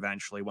going back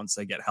eventually once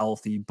they get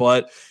healthy,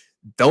 but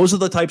those are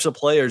the types of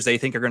players they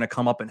think are going to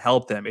come up and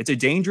help them. It's a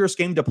dangerous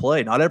game to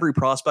play. Not every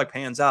prospect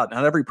pans out.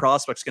 Not every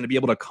prospect's going to be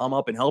able to come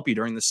up and help you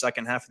during the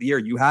second half of the year.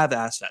 You have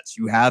assets.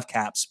 You have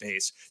cap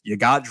space. You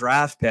got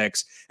draft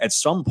picks. At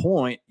some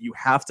point, you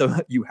have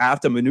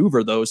to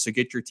maneuver those to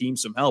get your team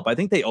some help. I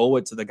think they owe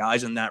it to the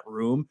guys in that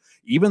room,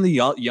 even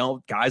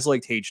the guys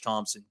like Tage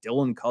Thompson,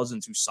 Dylan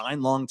Cousins, who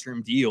signed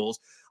long-term deals.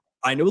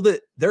 I know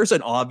that there's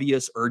an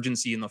obvious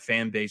urgency in the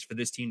fan base for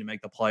this team to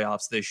make the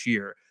playoffs this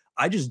year.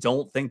 I just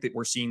don't think that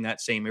we're seeing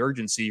that same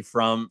urgency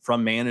from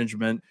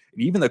management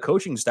and even the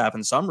coaching staff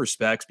in some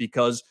respects,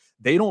 because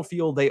they don't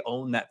feel they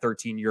own that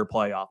 13-year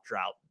playoff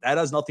drought. That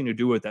has nothing to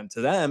do with them. To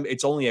them,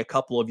 it's only a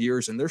couple of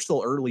years, and they're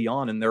still early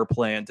on in their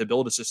plan to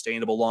build a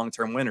sustainable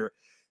long-term winner.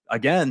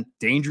 Again,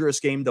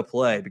 dangerous game to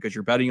play because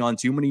you're betting on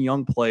too many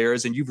young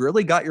players, and you've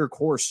really got your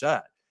core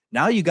set.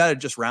 Now you got to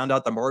just round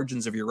out the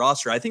margins of your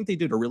roster. I think they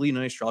did a really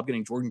nice job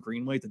getting Jordan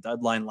Greenway at the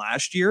deadline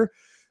last year,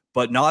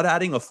 but not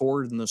adding a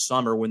forward in the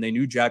summer when they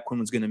knew Jack Quinn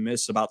was going to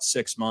miss about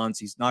 6 months.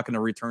 He's not going to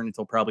return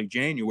until probably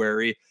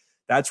January.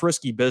 That's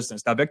risky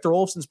business. Now, Victor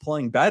Olofsson's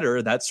playing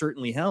better. That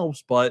certainly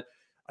helps, but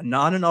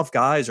not enough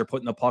guys are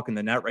putting the puck in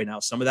the net right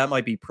now. Some of that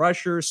might be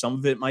pressure. Some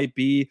of it might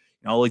be,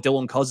 like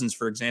Dylan Cousins,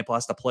 for example,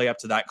 has to play up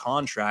to that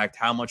contract.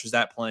 How much is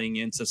that playing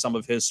into some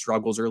of his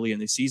struggles early in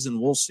the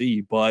season? We'll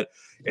see, but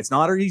it's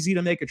not easy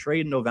to make a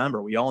trade in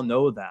November. We all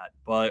know that,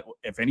 but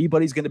if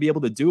anybody's going to be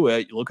able to do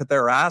it, you look at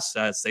their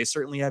assets. They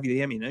certainly have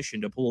the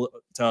ammunition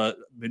to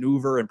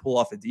maneuver and pull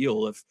off a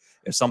deal if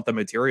something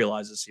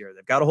materializes here.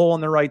 They've got a hole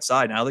on the right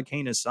side. Now that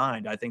Kane is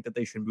signed, I think that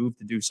they should move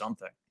to do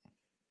something.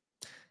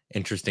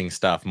 Interesting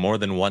stuff. More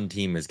than one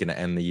team is going to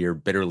end the year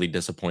bitterly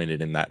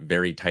disappointed in that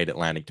very tight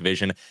Atlantic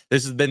division.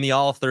 This has been the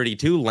All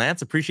 32.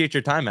 Lance, appreciate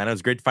your time, man. It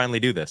was great to finally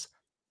do this.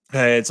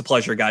 Hey, it's a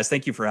pleasure, guys.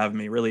 Thank you for having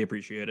me. Really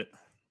appreciate it.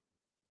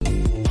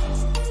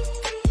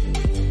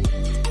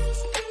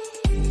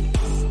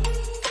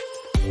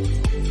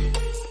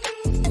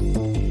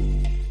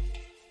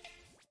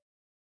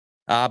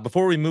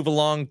 Before we move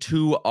along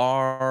to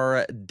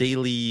our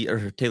daily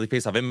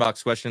Faceoff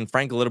inbox question,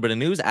 Frank, a little bit of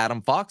news.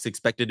 Adam Fox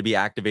expected to be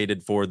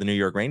activated for the New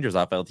York Rangers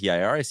off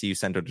LTIR. I see you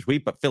sent out a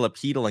tweet, but Philip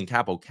Hedl and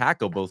Capo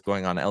Caco both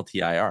going on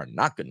LTIR.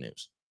 Not good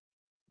news.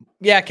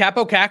 Yeah,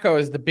 Capo Caco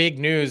is the big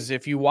news.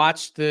 If you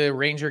watched the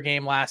Ranger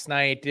game last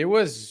night, it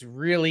was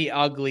really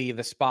ugly,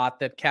 the spot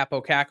that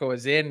Capo Caco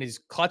is in. He's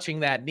clutching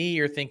that knee.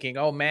 You're thinking,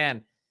 oh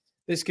man,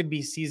 this could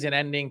be season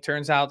ending.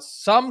 Turns out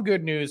some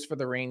good news for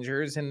the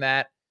Rangers in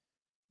that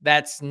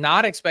that's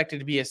not expected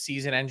to be a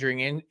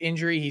season-ending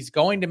injury. He's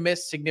going to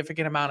miss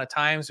significant amount of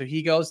time, so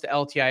he goes to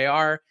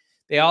LTIR.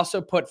 They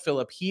also put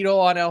Philip Hedl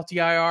on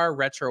LTIR,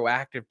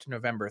 retroactive to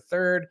November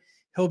 3rd.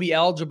 He'll be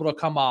eligible to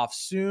come off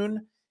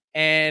soon,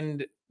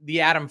 and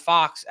the Adam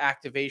Fox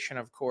activation,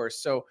 of course.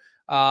 So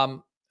a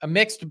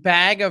mixed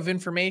bag of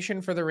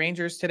information for the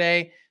Rangers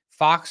today.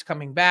 Fox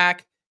coming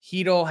back.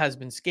 Hedl has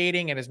been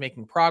skating and is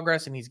making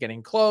progress, and he's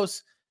getting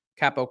close.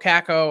 Capo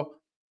Caco,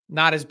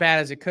 not as bad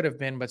as it could have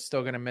been, but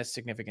still going to miss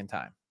significant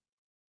time.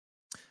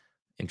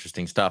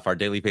 Interesting stuff. Our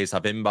daily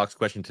Faceoff inbox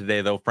question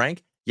today, though,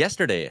 Frank.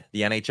 Yesterday,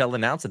 the NHL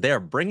announced that they are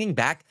bringing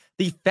back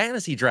the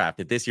fantasy draft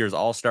at this year's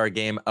All-Star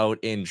game out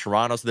in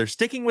Toronto. So they're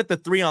sticking with the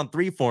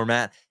 3-on-3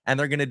 format, and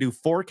they're going to do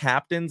 4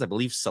 captains, I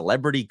believe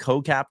celebrity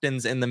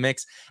co-captains in the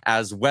mix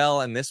as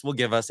well. And this will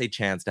give us a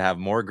chance to have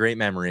more great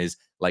memories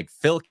like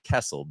Phil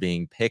Kessel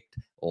being picked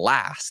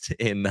last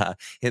in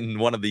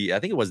one of the, I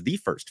think it was the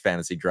first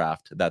fantasy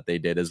draft that they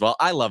did as well.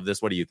 I love this.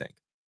 What do you think?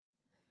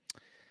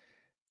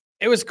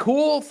 It was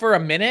cool for a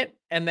minute,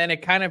 and then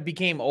it kind of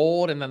became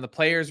old, and then the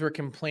players were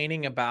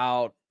complaining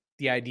about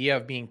the idea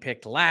of being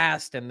picked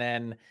last, and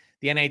then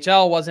the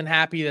NHL wasn't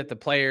happy that the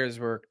players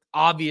were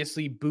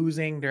obviously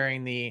boozing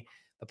during the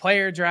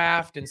player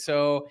draft, and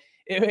so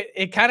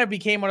it kind of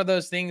became one of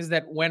those things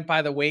that went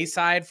by the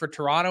wayside. For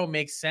Toronto,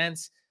 makes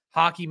sense.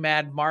 Hockey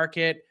mad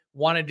market,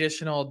 one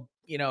additional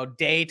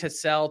day to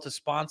sell to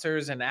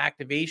sponsors and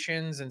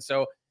activations, and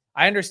so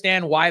I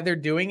understand why they're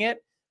doing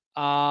it.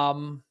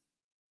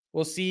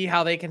 We'll see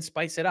how they can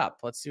spice it up.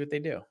 Let's see what they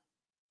do.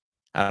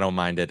 I don't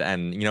mind it.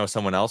 And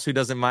someone else who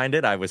doesn't mind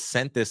it, I was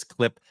sent this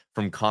clip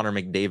from Connor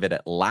McDavid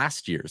at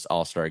last year's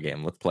All-Star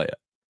game. Let's play it.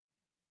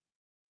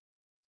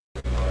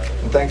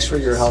 Thanks for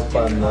your help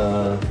on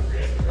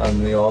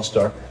the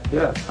All-Star.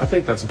 Yeah, I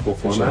think that's a cool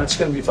format. It's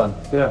going to be fun.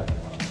 Yeah.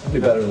 It'll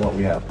be better than what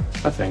we have.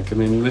 I think. I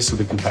mean, this will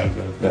be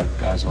competitive. Yeah.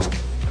 Guys will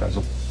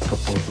put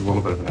forth a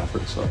little bit of an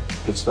effort. So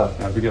good stuff.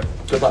 That'd be good.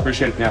 Good luck.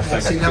 Appreciate it. Yeah,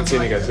 thanks. Good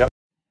seeing you guys. Yep.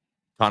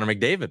 Connor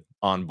McDavid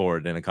on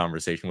board in a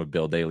conversation with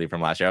Bill Daly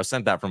from last year. I was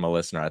sent that from a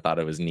listener. I thought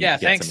it was neat to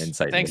get some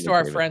insight. Thanks to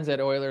our friends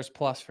at Oilers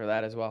Plus for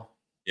that as well.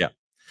 Yeah.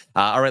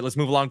 All right, let's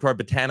move along to our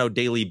Betano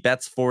daily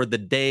bets for the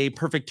day.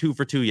 Perfect 2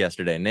 for 2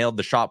 yesterday. Nailed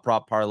the shot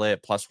prop parlay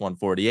at plus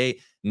 148.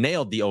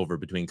 Nailed the over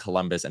between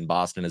Columbus and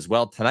Boston as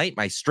well. Tonight,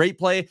 my straight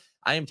play,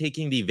 I am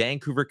taking the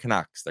Vancouver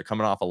Canucks. They're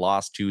coming off a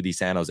loss to the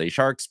San Jose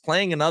Sharks,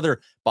 playing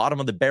another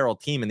bottom of the barrel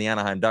team in the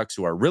Anaheim Ducks,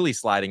 who are really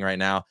sliding right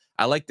now.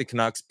 I like the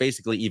Canucks,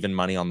 basically even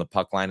money on the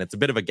puck line. It's a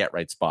bit of a get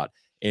right spot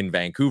in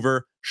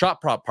Vancouver. Shot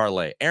prop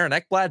parlay. Aaron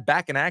Ekblad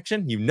back in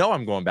action.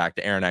 I'm going back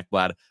to Aaron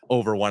Ekblad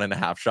over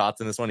 1.5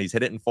 shots in this one. He's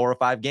hit it in 4 or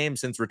 5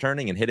 games since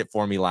returning and hit it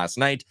for me last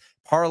night.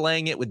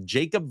 Parlaying it with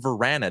Jacob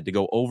Vrana to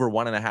go over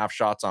 1.5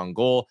 shots on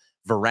goal.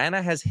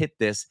 Vrana has hit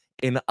this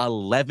in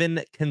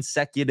 11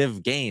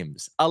 consecutive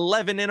games.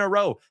 11 in a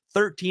row.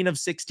 13 of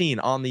 16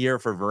 on the year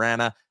for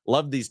Vrana.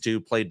 Love these two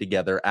played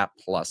together at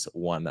plus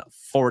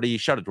 140.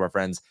 Shout out to our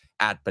friends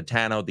at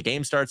Betano. The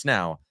game starts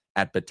now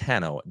at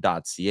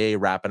betano.ca.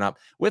 Wrapping up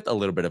with a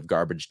little bit of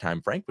garbage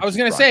time, Frank. I was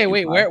going to say,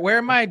 wait, where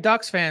are my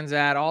Ducks fans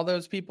at? All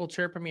those people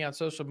chirping me on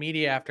social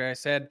media after I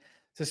said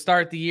to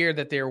start the year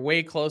that they're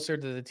way closer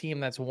to the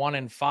team that's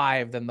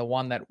 1-5 than the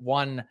one that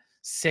won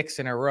 6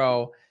 in a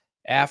row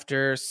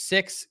after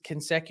 6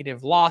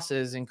 consecutive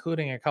losses,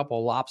 including a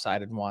couple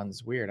lopsided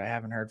ones. Weird. I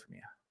haven't heard from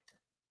you.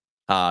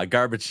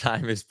 Garbage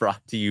time is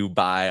brought to you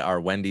by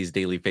our Wendy's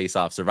Daily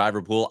Face-Off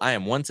Survivor Pool. I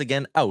am once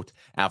again out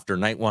after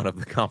night 1 of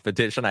the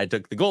competition. I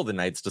took the Golden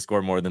Knights to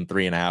score more than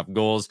 3.5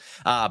 goals.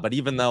 But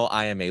even though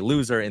I am a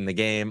loser in the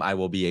game, I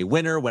will be a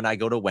winner when I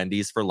go to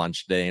Wendy's for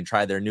lunch today and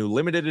try their new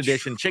limited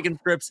edition chicken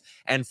strips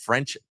and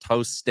French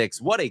toast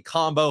sticks. What a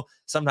combo.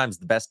 Sometimes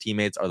the best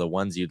teammates are the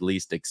ones you'd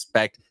least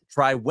expect.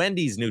 Try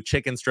Wendy's new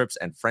chicken strips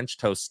and French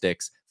toast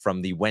sticks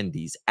from the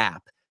Wendy's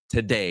app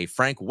today.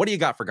 Frank, what do you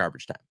got for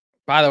garbage time?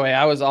 By the way,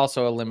 I was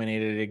also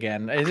eliminated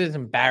again. It is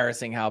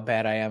embarrassing how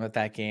bad I am at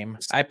that game.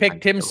 I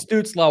picked Tim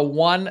Stützle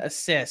 1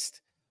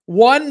 assist.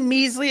 1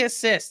 measly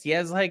assist. He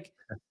has like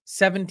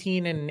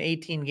 17 and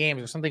 18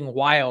 games or something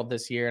wild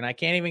this year, and I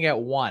can't even get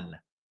 1.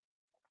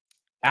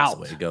 Out. That's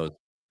the way it goes.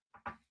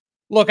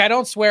 Look, I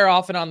don't swear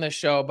often on this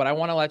show, but I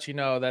want to let you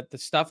know that the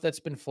stuff that's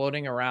been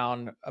floating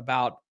around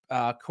about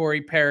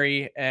Corey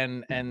Perry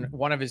and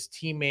one of his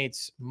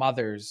teammates'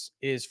 mothers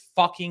is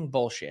fucking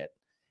bullshit.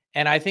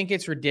 And I think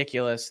it's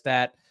ridiculous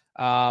that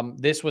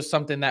this was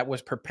something that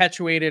was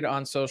perpetuated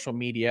on social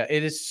media.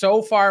 It is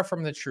so far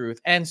from the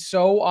truth and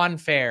so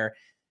unfair.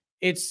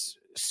 It's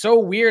so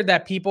weird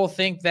that people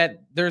think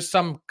that there's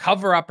some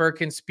cover-up or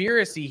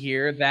conspiracy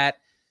here, that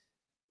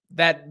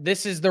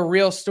this is the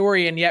real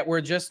story, and yet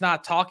we're just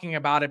not talking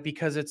about it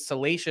because it's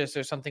salacious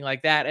or something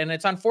like that. And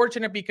it's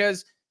unfortunate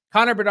because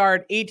Connor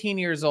Bedard, 18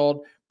 years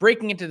old,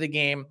 breaking into the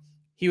game.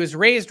 He was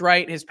raised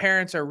right. His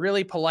parents are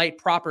really polite,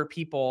 proper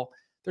people.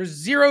 There's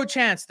zero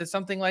chance that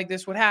something like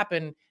this would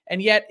happen,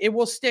 and yet it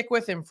will stick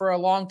with him for a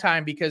long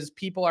time because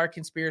people are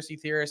conspiracy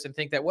theorists and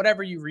think that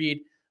whatever you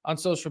read on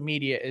social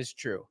media is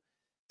true.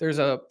 There's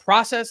a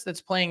process that's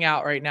playing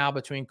out right now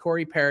between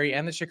Corey Perry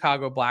and the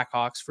Chicago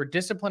Blackhawks for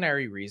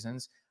disciplinary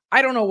reasons.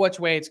 I don't know which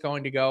way it's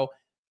going to go.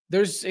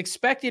 There's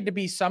expected to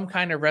be some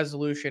kind of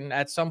resolution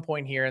at some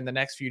point here in the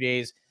next few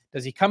days.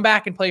 Does he come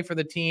back and play for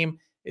the team?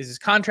 Is his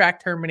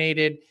contract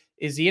terminated?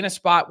 Is he in a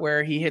spot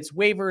where he hits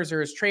waivers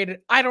or is traded?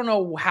 I don't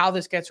know how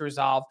this gets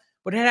resolved,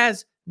 but it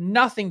has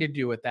nothing to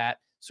do with that.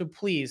 So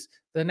please,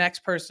 the next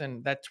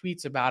person that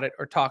tweets about it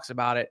or talks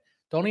about it,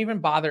 don't even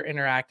bother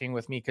interacting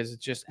with me because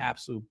it's just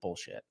absolute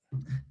bullshit.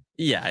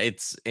 Yeah,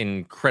 it's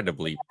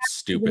incredibly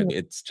stupid.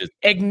 It's just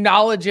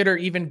acknowledge it or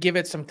even give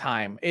it some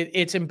time.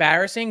 It's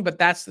embarrassing, but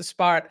that's the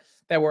spot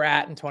that we're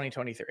at in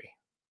 2023.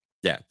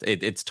 Yeah,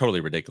 it's totally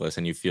ridiculous.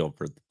 And you feel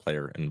for the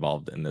player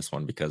involved in this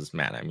one because,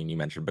 man, I mean, you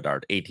mentioned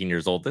Bedard, 18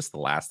 years old. This is the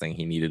last thing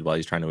he needed while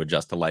he's trying to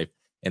adjust to life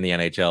in the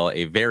NHL.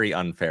 A very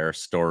unfair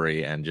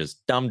story and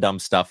just dumb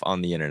stuff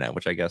on the internet,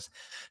 which I guess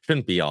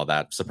shouldn't be all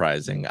that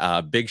surprising.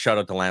 Big shout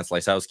out to Lance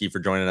Lysowski for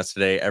joining us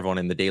today. Everyone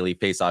in the Daily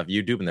Faceoff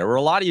YouTube, and there were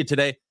a lot of you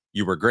today.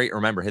 You were great.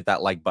 Remember, hit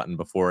that like button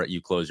before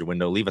you close your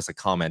window. Leave us a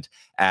comment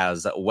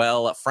as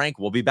well. Frank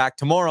will be back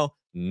tomorrow,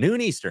 noon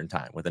Eastern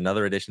time, with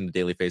another edition of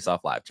Daily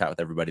Faceoff Live. Chat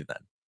with everybody then.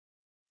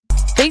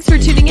 Thanks for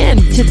tuning in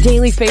to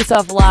Daily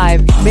Faceoff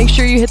Live. Make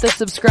sure you hit the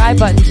subscribe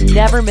button to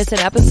never miss an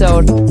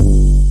episode.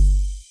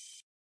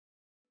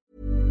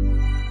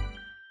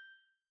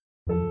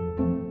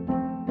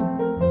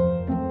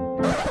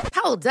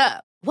 Hold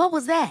up. What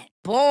was that?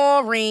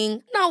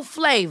 Boring. No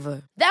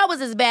flavor. That was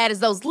as bad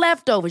as those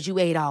leftovers you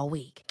ate all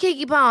week.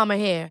 Keke Palmer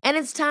here, and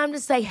it's time to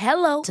say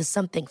hello to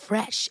something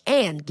fresh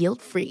and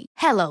guilt-free.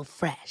 Hello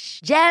Fresh.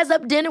 Jazz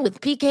up dinner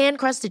with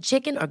pecan-crusted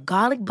chicken or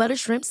garlic butter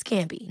shrimp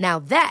scampi. Now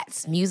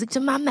that's music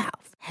to my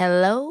mouth.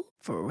 Hello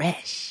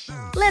Fresh.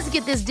 Let's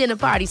get this dinner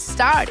party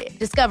started.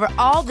 Discover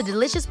all the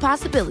delicious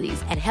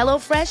possibilities at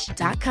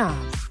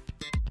hellofresh.com.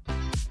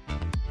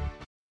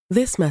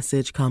 This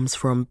message comes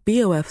from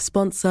BOF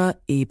sponsor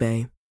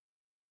eBay.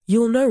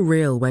 You'll know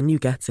real when you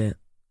get it.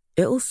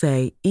 It'll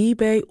say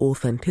eBay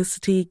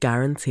Authenticity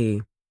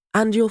Guarantee.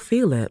 And you'll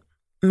feel it.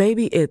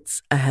 Maybe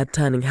it's a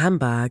head-turning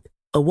handbag,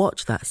 a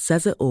watch that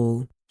says it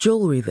all,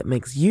 jewelry that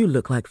makes you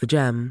look like the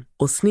gem,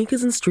 or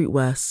sneakers and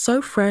streetwear so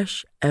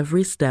fresh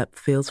every step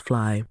feels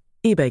fly.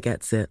 eBay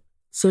gets it.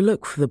 So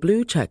look for the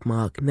blue check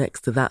mark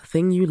next to that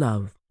thing you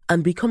love.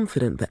 And be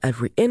confident that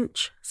every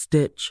inch,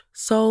 stitch,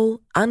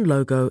 sole, and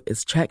logo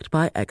is checked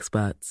by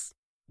experts.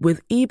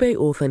 With eBay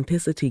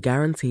Authenticity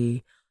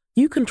Guarantee,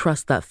 you can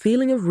trust that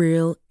feeling of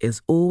real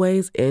is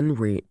always in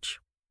reach.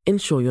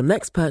 Ensure your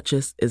next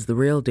purchase is the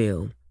real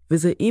deal.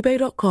 Visit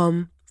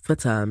eBay.com for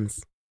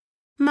terms.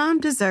 Mom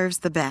deserves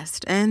the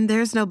best, and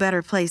there's no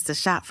better place to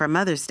shop for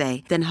Mother's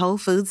Day than Whole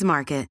Foods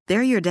Market.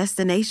 They're your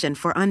destination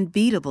for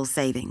unbeatable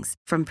savings,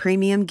 from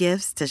premium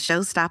gifts to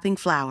show-stopping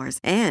flowers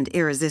and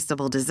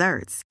irresistible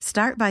desserts.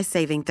 Start by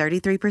saving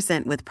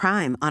 33% with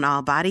Prime on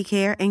all body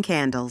care and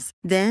candles.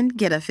 Then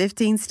get a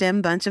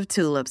 15-stem bunch of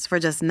tulips for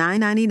just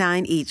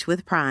 $9.99 each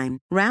with Prime.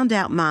 Round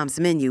out Mom's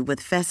menu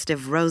with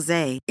festive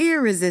rosé,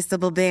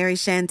 irresistible berry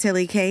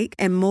chantilly cake,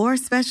 and more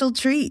special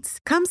treats.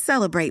 Come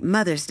celebrate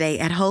Mother's Day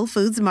at Whole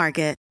Foods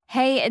Market.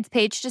 Hey, it's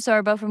Paige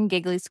DeSorbo from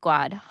Giggly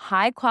Squad.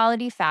 High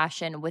quality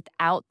fashion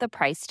without the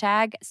price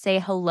tag. Say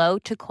hello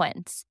to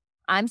Quince.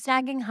 I'm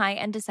snagging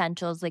high-end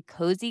essentials like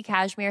cozy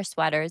cashmere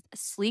sweaters,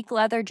 sleek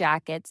leather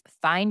jackets,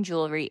 fine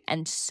jewelry,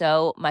 and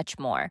so much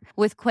more.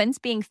 With Quince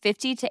being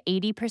 50 to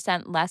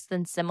 80% less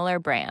than similar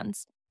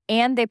brands.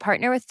 And they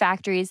partner with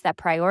factories that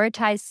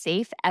prioritize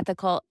safe,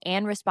 ethical,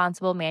 and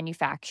responsible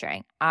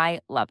manufacturing. I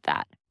love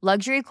that.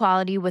 Luxury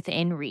quality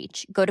within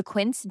reach. Go to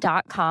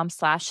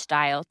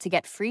quince.com/style to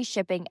get free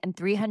shipping and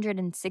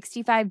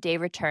 365-day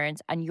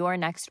returns on your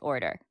next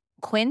order.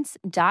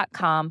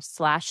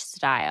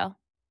 Quince.com/style.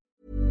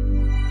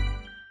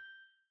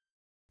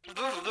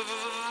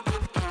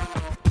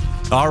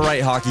 All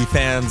right, hockey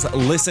fans,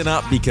 listen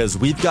up because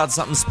we've got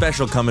something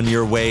special coming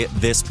your way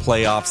this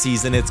playoff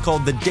season. It's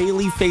called the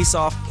Daily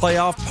Faceoff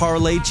Playoff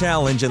Parlay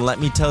Challenge, and let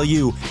me tell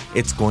you,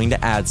 it's going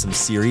to add some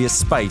serious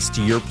spice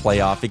to your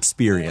playoff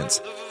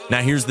experience.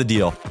 Now, here's the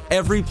deal.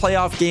 Every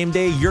playoff game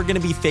day, you're going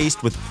to be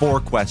faced with 4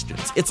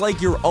 questions. It's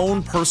like your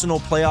own personal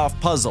playoff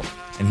puzzle.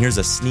 And here's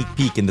a sneak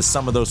peek into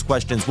some of those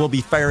questions we'll be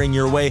firing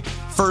your way.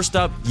 First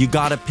up, you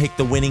got to pick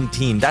the winning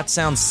team. That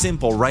sounds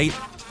simple, right?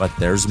 But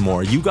there's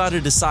more. You got to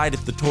decide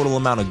if the total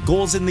amount of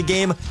goals in the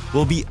game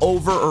will be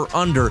over or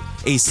under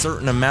a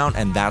certain amount,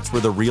 and that's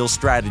where the real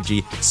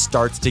strategy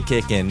starts to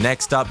kick in.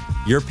 Next up,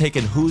 you're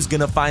picking who's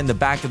going to find the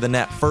back of the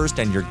net first,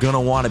 and you're going to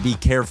want to be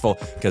careful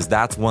because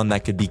that's one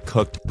that could be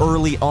cooked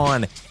early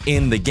on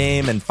in the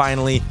game. And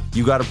finally,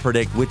 you got to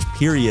predict which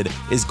period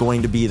is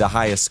going to be the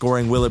highest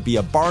scoring. Will it be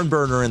a barn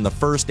burner in the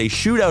first, a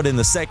shootout in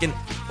the second,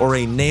 or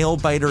a nail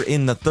biter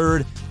in the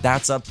third?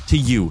 That's up to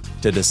you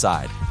to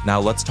decide. Now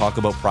let's talk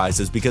about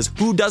prizes, because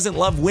who doesn't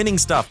love winning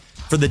stuff?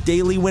 For the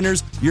daily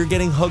winners, you're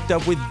getting hooked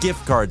up with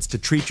gift cards to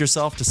treat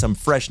yourself to some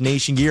fresh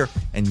Nation gear,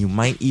 and you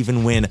might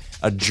even win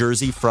a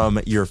jersey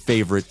from your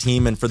favorite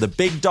team. And for the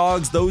big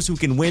dogs, those who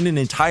can win an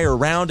entire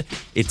round,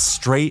 it's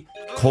straight,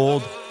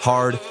 cold,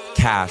 hard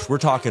cash. We're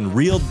talking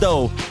real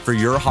dough for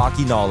your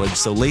hockey knowledge.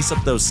 So lace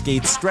up those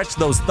skates, stretch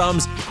those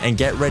thumbs, and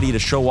get ready to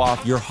show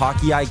off your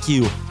hockey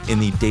IQ in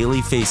the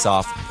Daily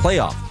Faceoff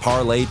Playoff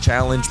Parlay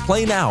Challenge.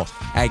 Play now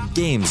at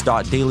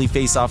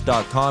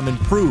games.dailyfaceoff.com and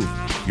prove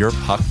your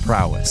puck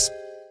prowess.